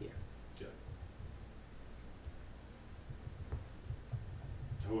 not here?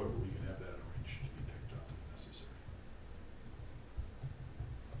 However, we can have that arranged to be picked up if necessary.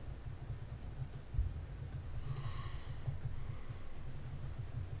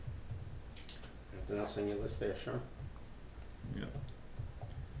 Anything else on your list there, Sean? Yeah.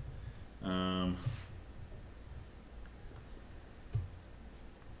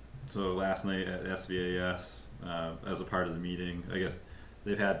 So last night at SVAS, as a part of the meeting, I guess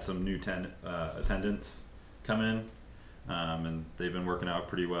they've had some new attendants come in, and they've been working out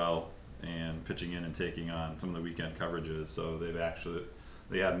pretty well and pitching in and taking on some of the weekend coverages. So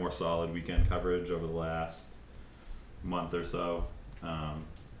they had more solid weekend coverage over the last month or so.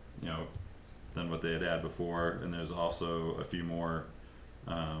 You know, than what they had before, and there's also a few more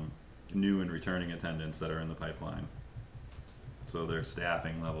new and returning attendants that are in the pipeline. So their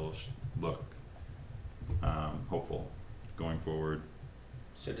staffing levels look hopeful going forward.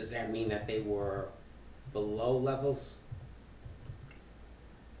 So does that mean that they were below levels?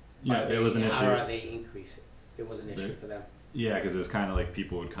 Yeah, there was an issue. Or are they increasing? It was an issue for them. Yeah, because it's kind of like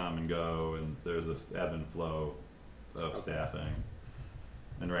people would come and go, and there's this ebb and flow of staffing.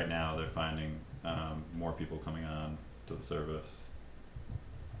 And right now, they're finding more people coming on to the service,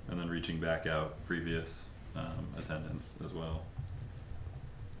 and then reaching back out previous attendance as well.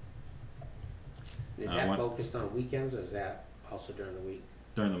 Is that one- focused on weekends, or is that also during the week?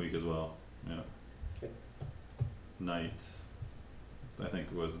 During the week as well, yeah. Okay. Nights, I think,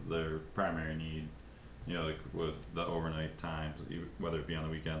 was their primary need. You know, like was the overnight times, whether it be on the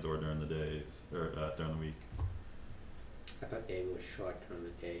weekends or during the days or during the week. I thought they were short during the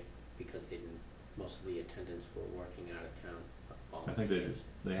day because they didn't, most of the attendants were working out of town. I think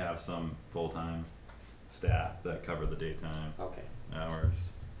they have some full-time staff that cover the daytime Okay. hours.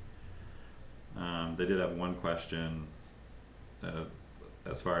 They did have one question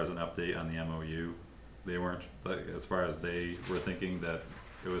as far as an update on the MOU. They weren't, like, as far as they were thinking that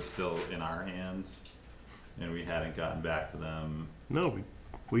it was still in our hands, and we hadn't gotten back to them. No,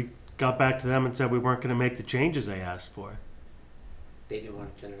 we got back to them and said we weren't gonna make the changes they asked for. They didn't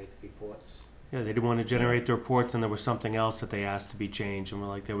want to generate the reports. Yeah, they didn't want to generate the reports, and there was something else that they asked to be changed, and we're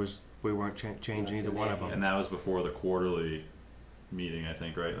like, we weren't changing That's either in one their of them. And that was before the quarterly meeting, I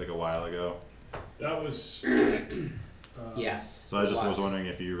think, right? Like a while ago. That was, Yes. So I just it was wondering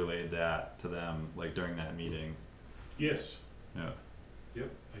if you relayed that to them, like during that meeting. yes, Yeah. yep,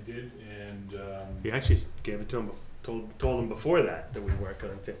 I did, and, We actually gave it to them, told them before that we weren't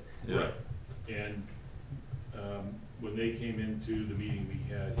going to. Yeah. right, and, when they came into the meeting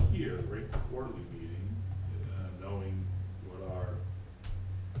we had here, right, the quarterly meeting, knowing what our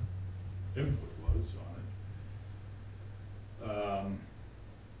input was on it.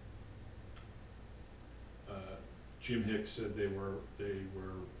 Jim Hicks said they were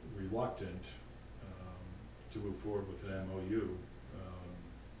reluctant, to move forward with an MOU,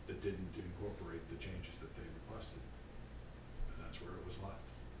 that didn't incorporate the changes that they requested. And that's where it was left.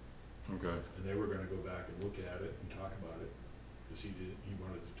 Okay. And they were gonna go back and look at it and talk about it, because he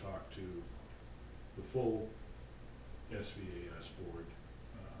wanted to talk to the full SVAS board.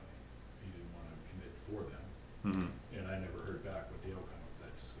 He didn't wanna commit for them, Mm-hmm. and I never heard back what the outcome of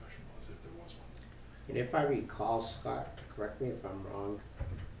that discussion was, if there was one. And if I recall, Scott, correct me if I'm wrong,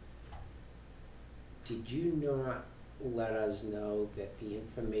 did you not let us know that the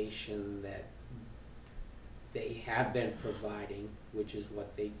information that they have been providing, which is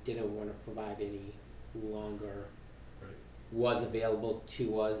what they didn't want to provide any longer, Right. was available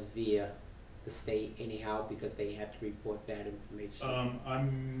to us via the state anyhow, because they had to report that information?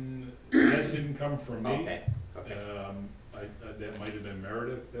 That didn't come from me. Okay, okay. That might have been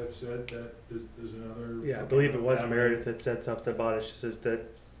Meredith that said that there's another. Yeah, I believe it was avenue. Meredith that said something about it. She says that,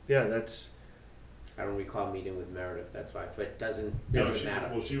 yeah, that's, I don't recall meeting with Meredith, that's why, but it doesn't No, matter,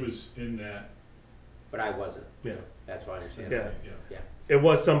 well, she was in that, but I wasn't, yeah. that's why I'm saying. Yeah. yeah. It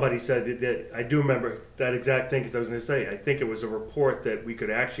was somebody said that I do remember that exact thing, because I was going to say, I think it was a report that we could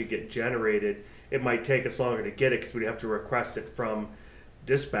actually get generated. It might take us longer to get it because we'd have to request it from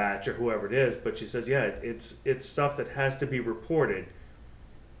dispatch or whoever it is. But she says, yeah, it's stuff that has to be reported,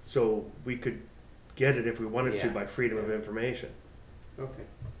 so we could get it if we wanted to Yeah. by freedom of information. Okay.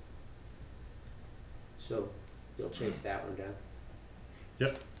 So, you'll chase that one down?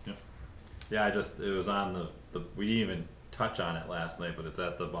 Yeah, it was on we didn't even touch on it last night, but it's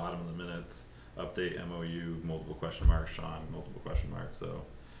at the bottom of the minutes. Update MOU, multiple question marks, Sean, multiple question marks, so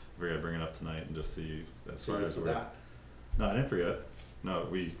I figured I'd bring it up tonight and just see as So far you as where. forgot? No, I didn't forget. No,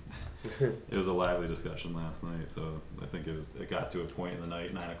 it was a lively discussion last night, so I think it got to a point in the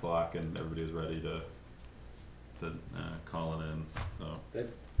night, 9 o'clock, and everybody was ready to call it in, so.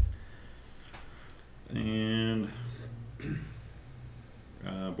 Good. And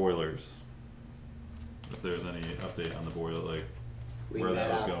boilers. If there's any update on the boiler, like We where met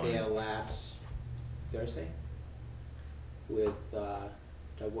that was out going. there last Thursday with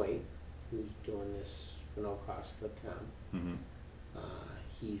Doug White, who's doing this for no cost to the town. Mm-hmm.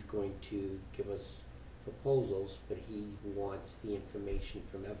 He's going to give us proposals, but he wants the information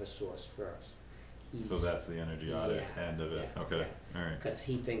from Eversource first. So that's the energy audit Yeah, end of it. yeah, Okay, all right. Because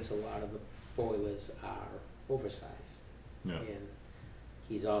he thinks a lot of the boilers are oversized. Yeah. And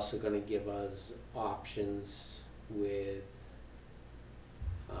he's also gonna give us options with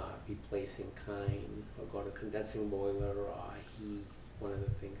replacing kind, or go to condensing boiler, or he one of the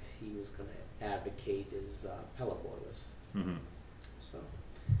things he was gonna advocate is pellet boilers. Mm-hmm. So,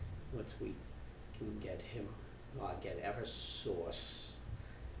 once we can get him, get Eversource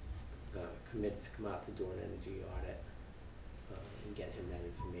committed to come out to do an energy audit, and get him that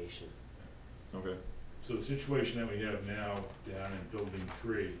information. Okay. So the situation that we have now down in building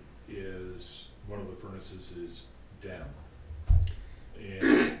 3 is one of the furnaces is down.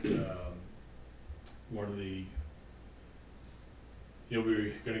 And, one of the, you know, we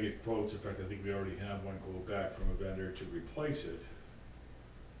were gonna get quotes, in fact, I think we already have one quote back from a vendor to replace it.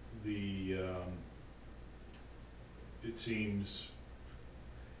 It seems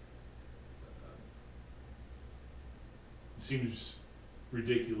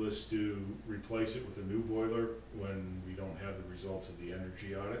ridiculous to replace it with a new boiler when we don't have the results of the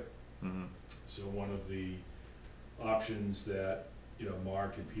energy audit. Mm-hmm. So one of the options that, you know,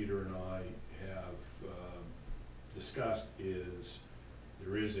 Mark and Peter and I have discussed is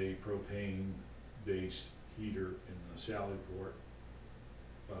there is a propane-based heater in the Sally port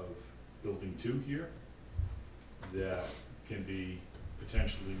of building 2 here that can be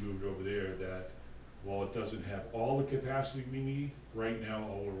potentially moved over there, that while it doesn't have all the capacity we need, right now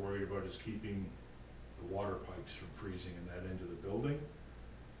all we're worried about is keeping the water pipes from freezing in that end of the building.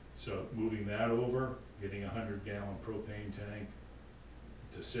 So moving that over, getting a 100-gallon propane tank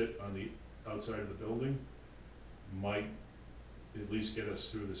to sit on the outside of the building might at least get us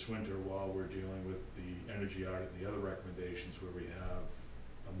through this winter while we're dealing with the energy audit and the other recommendations, where we have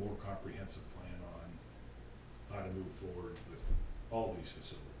a more comprehensive plan on how to move forward with all these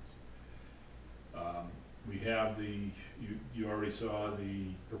facilities. We have you already saw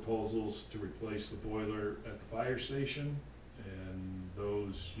the proposals to replace the boiler at the fire station, and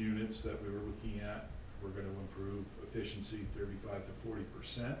those units that we were looking at were going to improve efficiency 35 to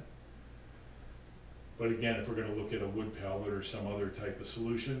 40%. But again, if we're going to look at a wood pellet or some other type of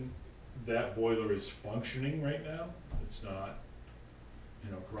solution, that boiler is functioning right now. It's not,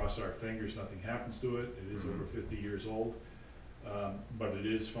 you know, cross our fingers, nothing happens to it. It is over 50 years old. But it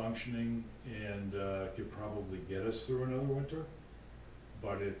is functioning and could probably get us through another winter.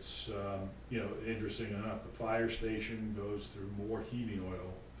 But it's, you know, interesting enough, the fire station goes through more heating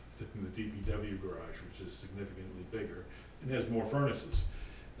oil than the DPW garage, which is significantly bigger and has more furnaces.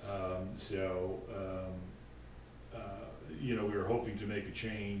 You know, we were hoping to make a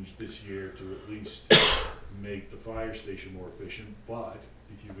change this year to at least make the fire station more efficient, but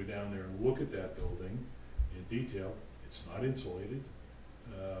if you go down there and look at that building in detail, it's not insulated.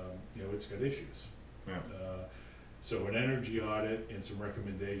 You know, it's got issues. Yeah. So an energy audit and some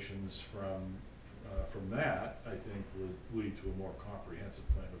recommendations from that, I think, would lead to a more comprehensive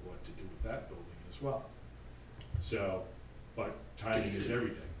plan of what to do with that building as well. So, but timing is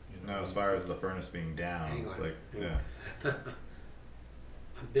everything. You know? Now, as far as the furnace being down, Hang on. like, Hang yeah. On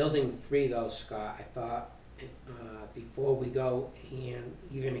building 3 though, Scott, I thought before we go and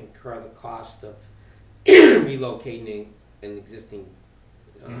even incur the cost of relocating an existing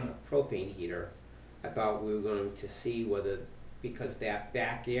propane heater, I thought we were going to see whether, because that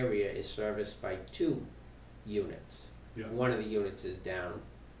back area is serviced by 2 units. Yeah. One of the units is down.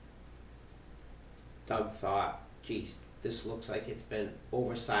 Doug thought, geez, this looks like it's been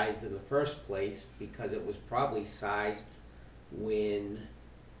oversized in the first place, because it was probably sized when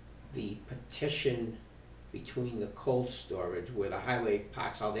the partition between the cold storage, where the highway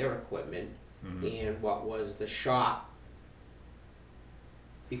parks all their equipment, and what was the shop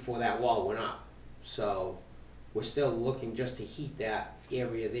before that wall went up. So we're still looking just to heat that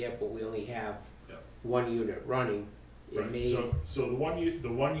area there, but we only have 1 unit running. Right. So the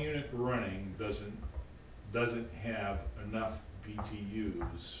one unit running doesn't have enough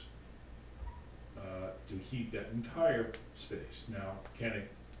BTUs to heat that entire space. Now, can it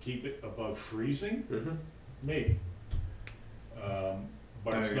keep it above freezing? Maybe.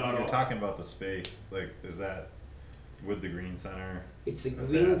 But it's not. You're talking about the space, like, is that with the green center? It's the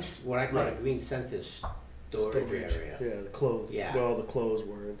What's green, that? what I call the Right. green center storage area. Yeah, the clothes, Yeah. where all the clothes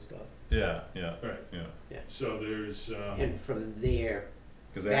were and stuff. Yeah, yeah, Right. yeah. So there's. And from there,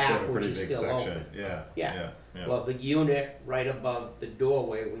 Because they actually have a That, which pretty is big still section. open. Yeah, Yeah. yeah, yeah. well, the unit right above the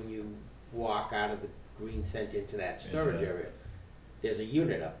doorway when you walk out of the green center into that storage that. area, there's a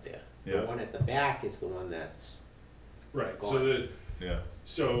unit up there. Yeah. The one at the back is the one that's Right. gone.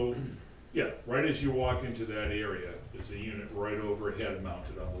 So right as you walk into that area, there's a unit right overhead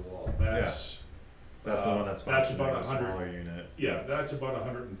mounted on the wall. That's the one that's that's functioning, about the 100. smaller unit. Yeah, that's about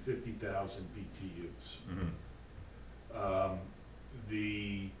 150,000 BTUs.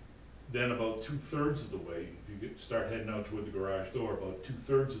 Then about 2/3 of the way, if you start heading out toward the garage door, about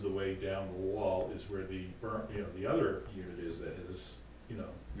 2/3 of the way down the wall is where the other unit is that has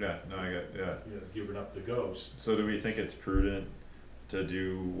Yeah, no, I get, yeah. you know, giving up the ghost. So do we think it's prudent to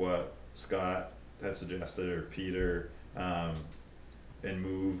do what Scott had suggested, or Peter, and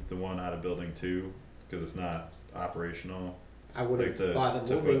move the one out of building 2, cause it's not operational? I wouldn't Like to- bother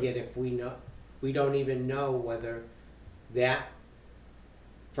to moving put- it if we don't even know whether that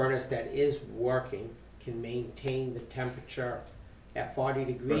furnace that is working can maintain the temperature at 40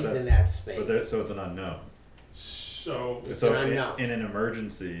 degrees in that's- that space. But there, so it's an unknown. So, It's So an in, unknown. in an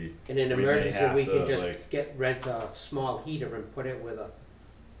emergency, In an we may emergency, have we to, can just like- rent a small heater and put it where the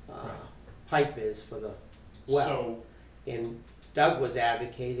Right. pipe is for the well. so, And Doug was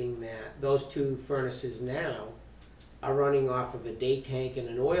advocating that those 2 furnaces now are running off of a day tank and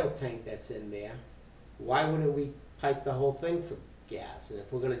an oil tank that's in there. Why wouldn't we pipe the whole thing for gas? And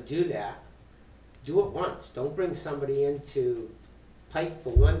if we're gonna do that, do it once. Don't bring somebody in to pipe for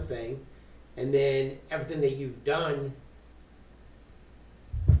one thing, and then everything that you've done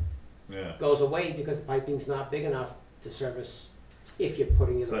yeah. goes away because the piping's not big enough to service if you're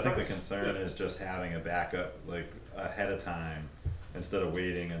putting in So I the think the furnace. concern is just having a backup, like, ahead of time, instead of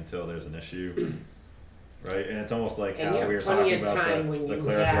waiting until there's an issue. Right, and it's almost like And how you we were have plenty talking of about time when the you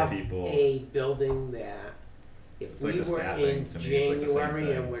clerical have people. a building that, if It's like we the were staffing, in to me, it's like the same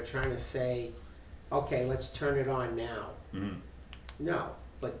January and thing. we're trying to say, okay, let's turn it on now. Mhm. No,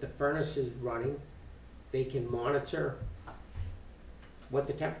 but the furnace is running, they can monitor what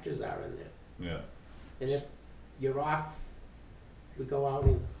the temperatures are in there. Yeah, And if you're off, we go out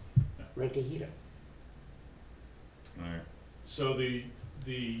and rent a heater. alright, so the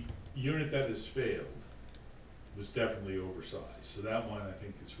unit that has failed was definitely oversized. So that one, I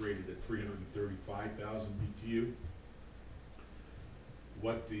think, is rated at 335,000 BTU.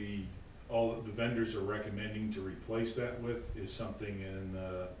 What all of the vendors are recommending to replace that with is something in,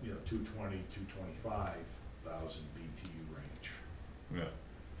 220, 225,000 BTU range. yeah,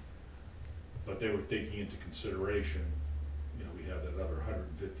 But they were taking into consideration, we have that other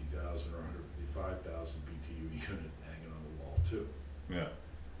 150,000 or 155,000 BTU unit hanging on the wall too. yeah,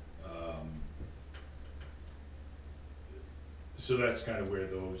 So that's kind of where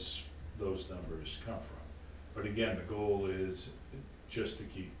those numbers come from. But again, the goal is just to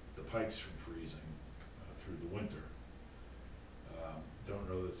keep the pipes from freezing through the winter. Don't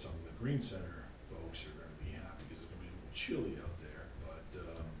know that some of the Green Center folks are gonna be happy because it's gonna be a little chilly out there, but,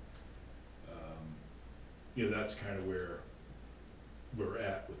 that's kind of where we're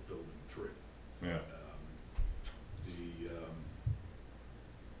at with building 3. yeah. The,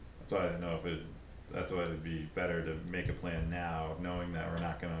 That's why I didn't know that's why it'd be better to make a plan now, knowing that we're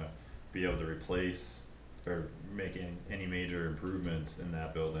not gonna be able to replace or make any major improvements in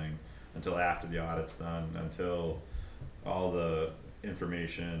that building until after the audit's done, until all the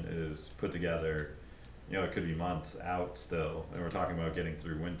information is put together. It could be months out still, and we're talking about getting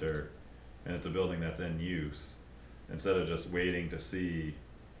through winter, and it's a building that's in use, instead of just waiting to see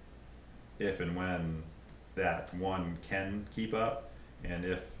if and when that one can keep up, and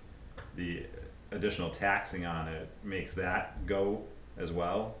if the additional taxing on it makes that go as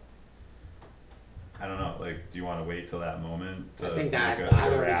well. I don't know, like, do you wanna wait till that moment to I think make that, a I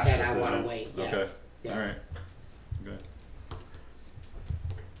already rash said I wanna decision? wait, yes, Okay, yes. alright, okay.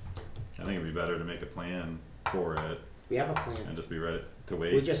 I think it'd be better to make a plan for it We have a plan. and just be ready to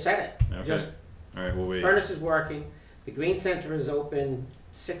wait. We just said it. Okay. Just Alright, we'll wait. furnace is working. The Green Center is open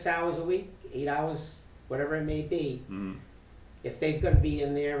 6 hours a week, 8 hours, whatever it may be. Mhm. If they've got to be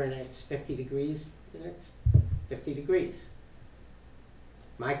in there and it's 50 degrees, then it's 50 degrees.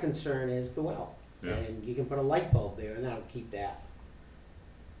 My concern is the well. Yeah. And you can put a light bulb there and that'll keep that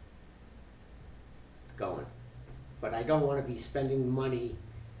going. But I don't want to be spending money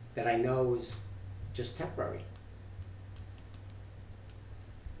that I know is just temporary.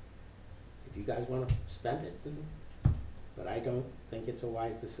 If you guys want to spend it, then, but I don't think it's a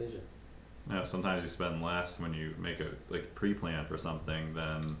wise decision. Yeah, sometimes you spend less when you make a pre-plan for something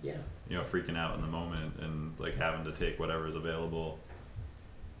than Yeah. freaking out in the moment and having to take whatever's available.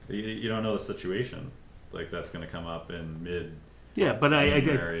 You don't know the situation that's gonna come up in mid Yeah, but I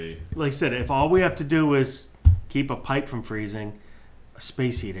January. like I said, if all we have to do is keep a pipe from freezing, a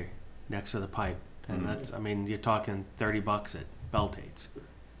space heater next to the pipe, and that's, you're talking $30 at Beltate's.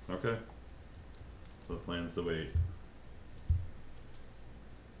 Okay. So the plan's to wait.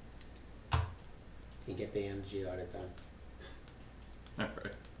 You get the energy audit done.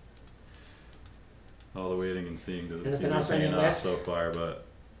 Alright. All the waiting and seeing doesn't Anything seem to be else on your paying off list? so far, but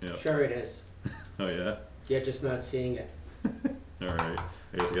yeah. Sure it is. Oh yeah? You're just not seeing it. Alright.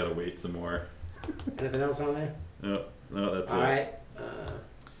 I guess I gotta wait some more. Anything else on there? No, that's All it. right.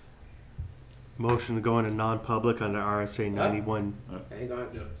 Motion to go into non-public under RSA 91. Hang on,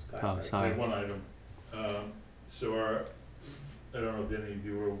 Yeah. Scott. Oh, first. sorry. I have one item. So I don't know if any of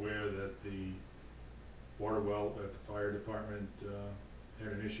you are aware that the water well at the fire department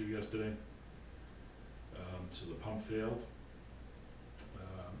had an issue yesterday. So the pump failed.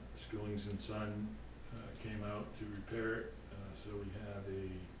 Skillings and Son came out to repair it. So we have a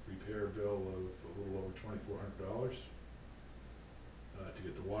repair bill of a little over $2,400 to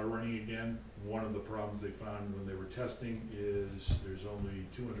get the water running again. One of the problems they found when they were testing is there's only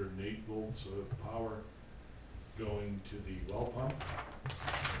 208 volts of power going to the well pump.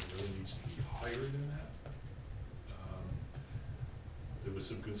 It really needs to be higher than that. There was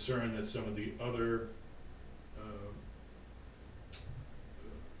some concern that some of the other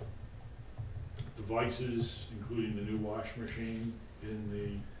devices, including the new wash machine in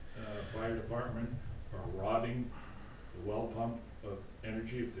the fire department, are robbing the well pump of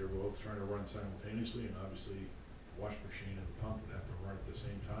energy if they're both trying to run simultaneously, and obviously the wash machine and the pump would have to run at the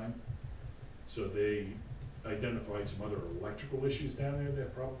same time. So they identified some other electrical issues down there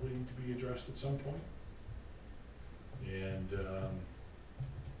that probably need to be addressed at some point. And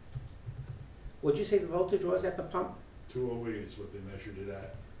What'd you say the voltage was at the pump? 208 is what they measured it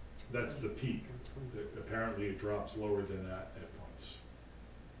at. That's the peak. Apparently it drops lower than that at points.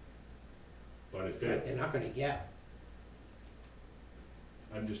 But if Right, they're not gonna get,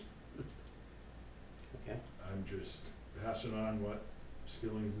 I'm just okay. passing on what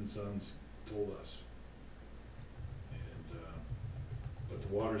Skillings and Sons told us. And, but the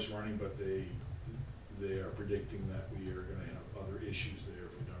water's running, but they are predicting that we are gonna have other issues there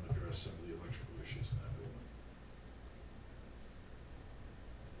if we don't address some of the electrical issues in that building.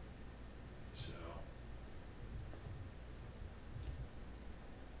 So,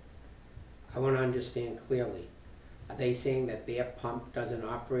 I wanna understand clearly. Are they saying that their pump doesn't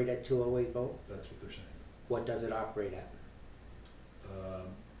operate at 208 volt? that's what they're saying. What does it operate at?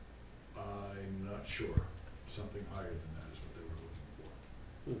 I'm not sure. Something higher than that is what they were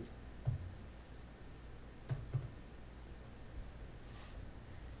looking for.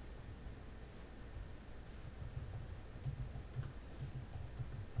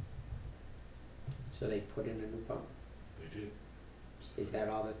 So they put in a new pump? They did. Is that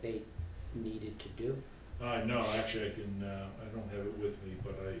all that they needed to do? No, actually, I can, I don't have it with me,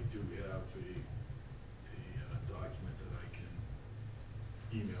 but I do have a document that I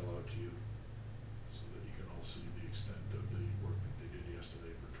can email out to you so that you can all see the extent of the work that they did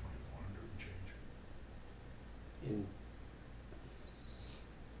yesterday for 2,400 and change. In,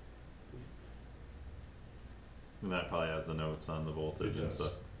 And that probably has the notes on the voltage It and does.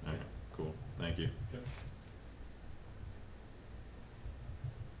 stuff. Okay, cool. Thank you. Yep.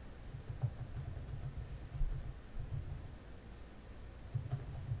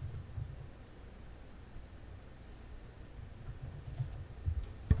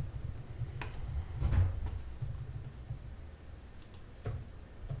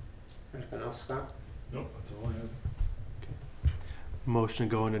 anything else, Scott? Nope, that's all I have. Motion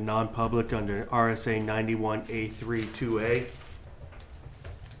to go into non-public under RSA 91A3 2A.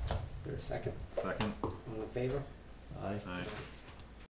 For a second, Second. all in favor? Aye. Aye.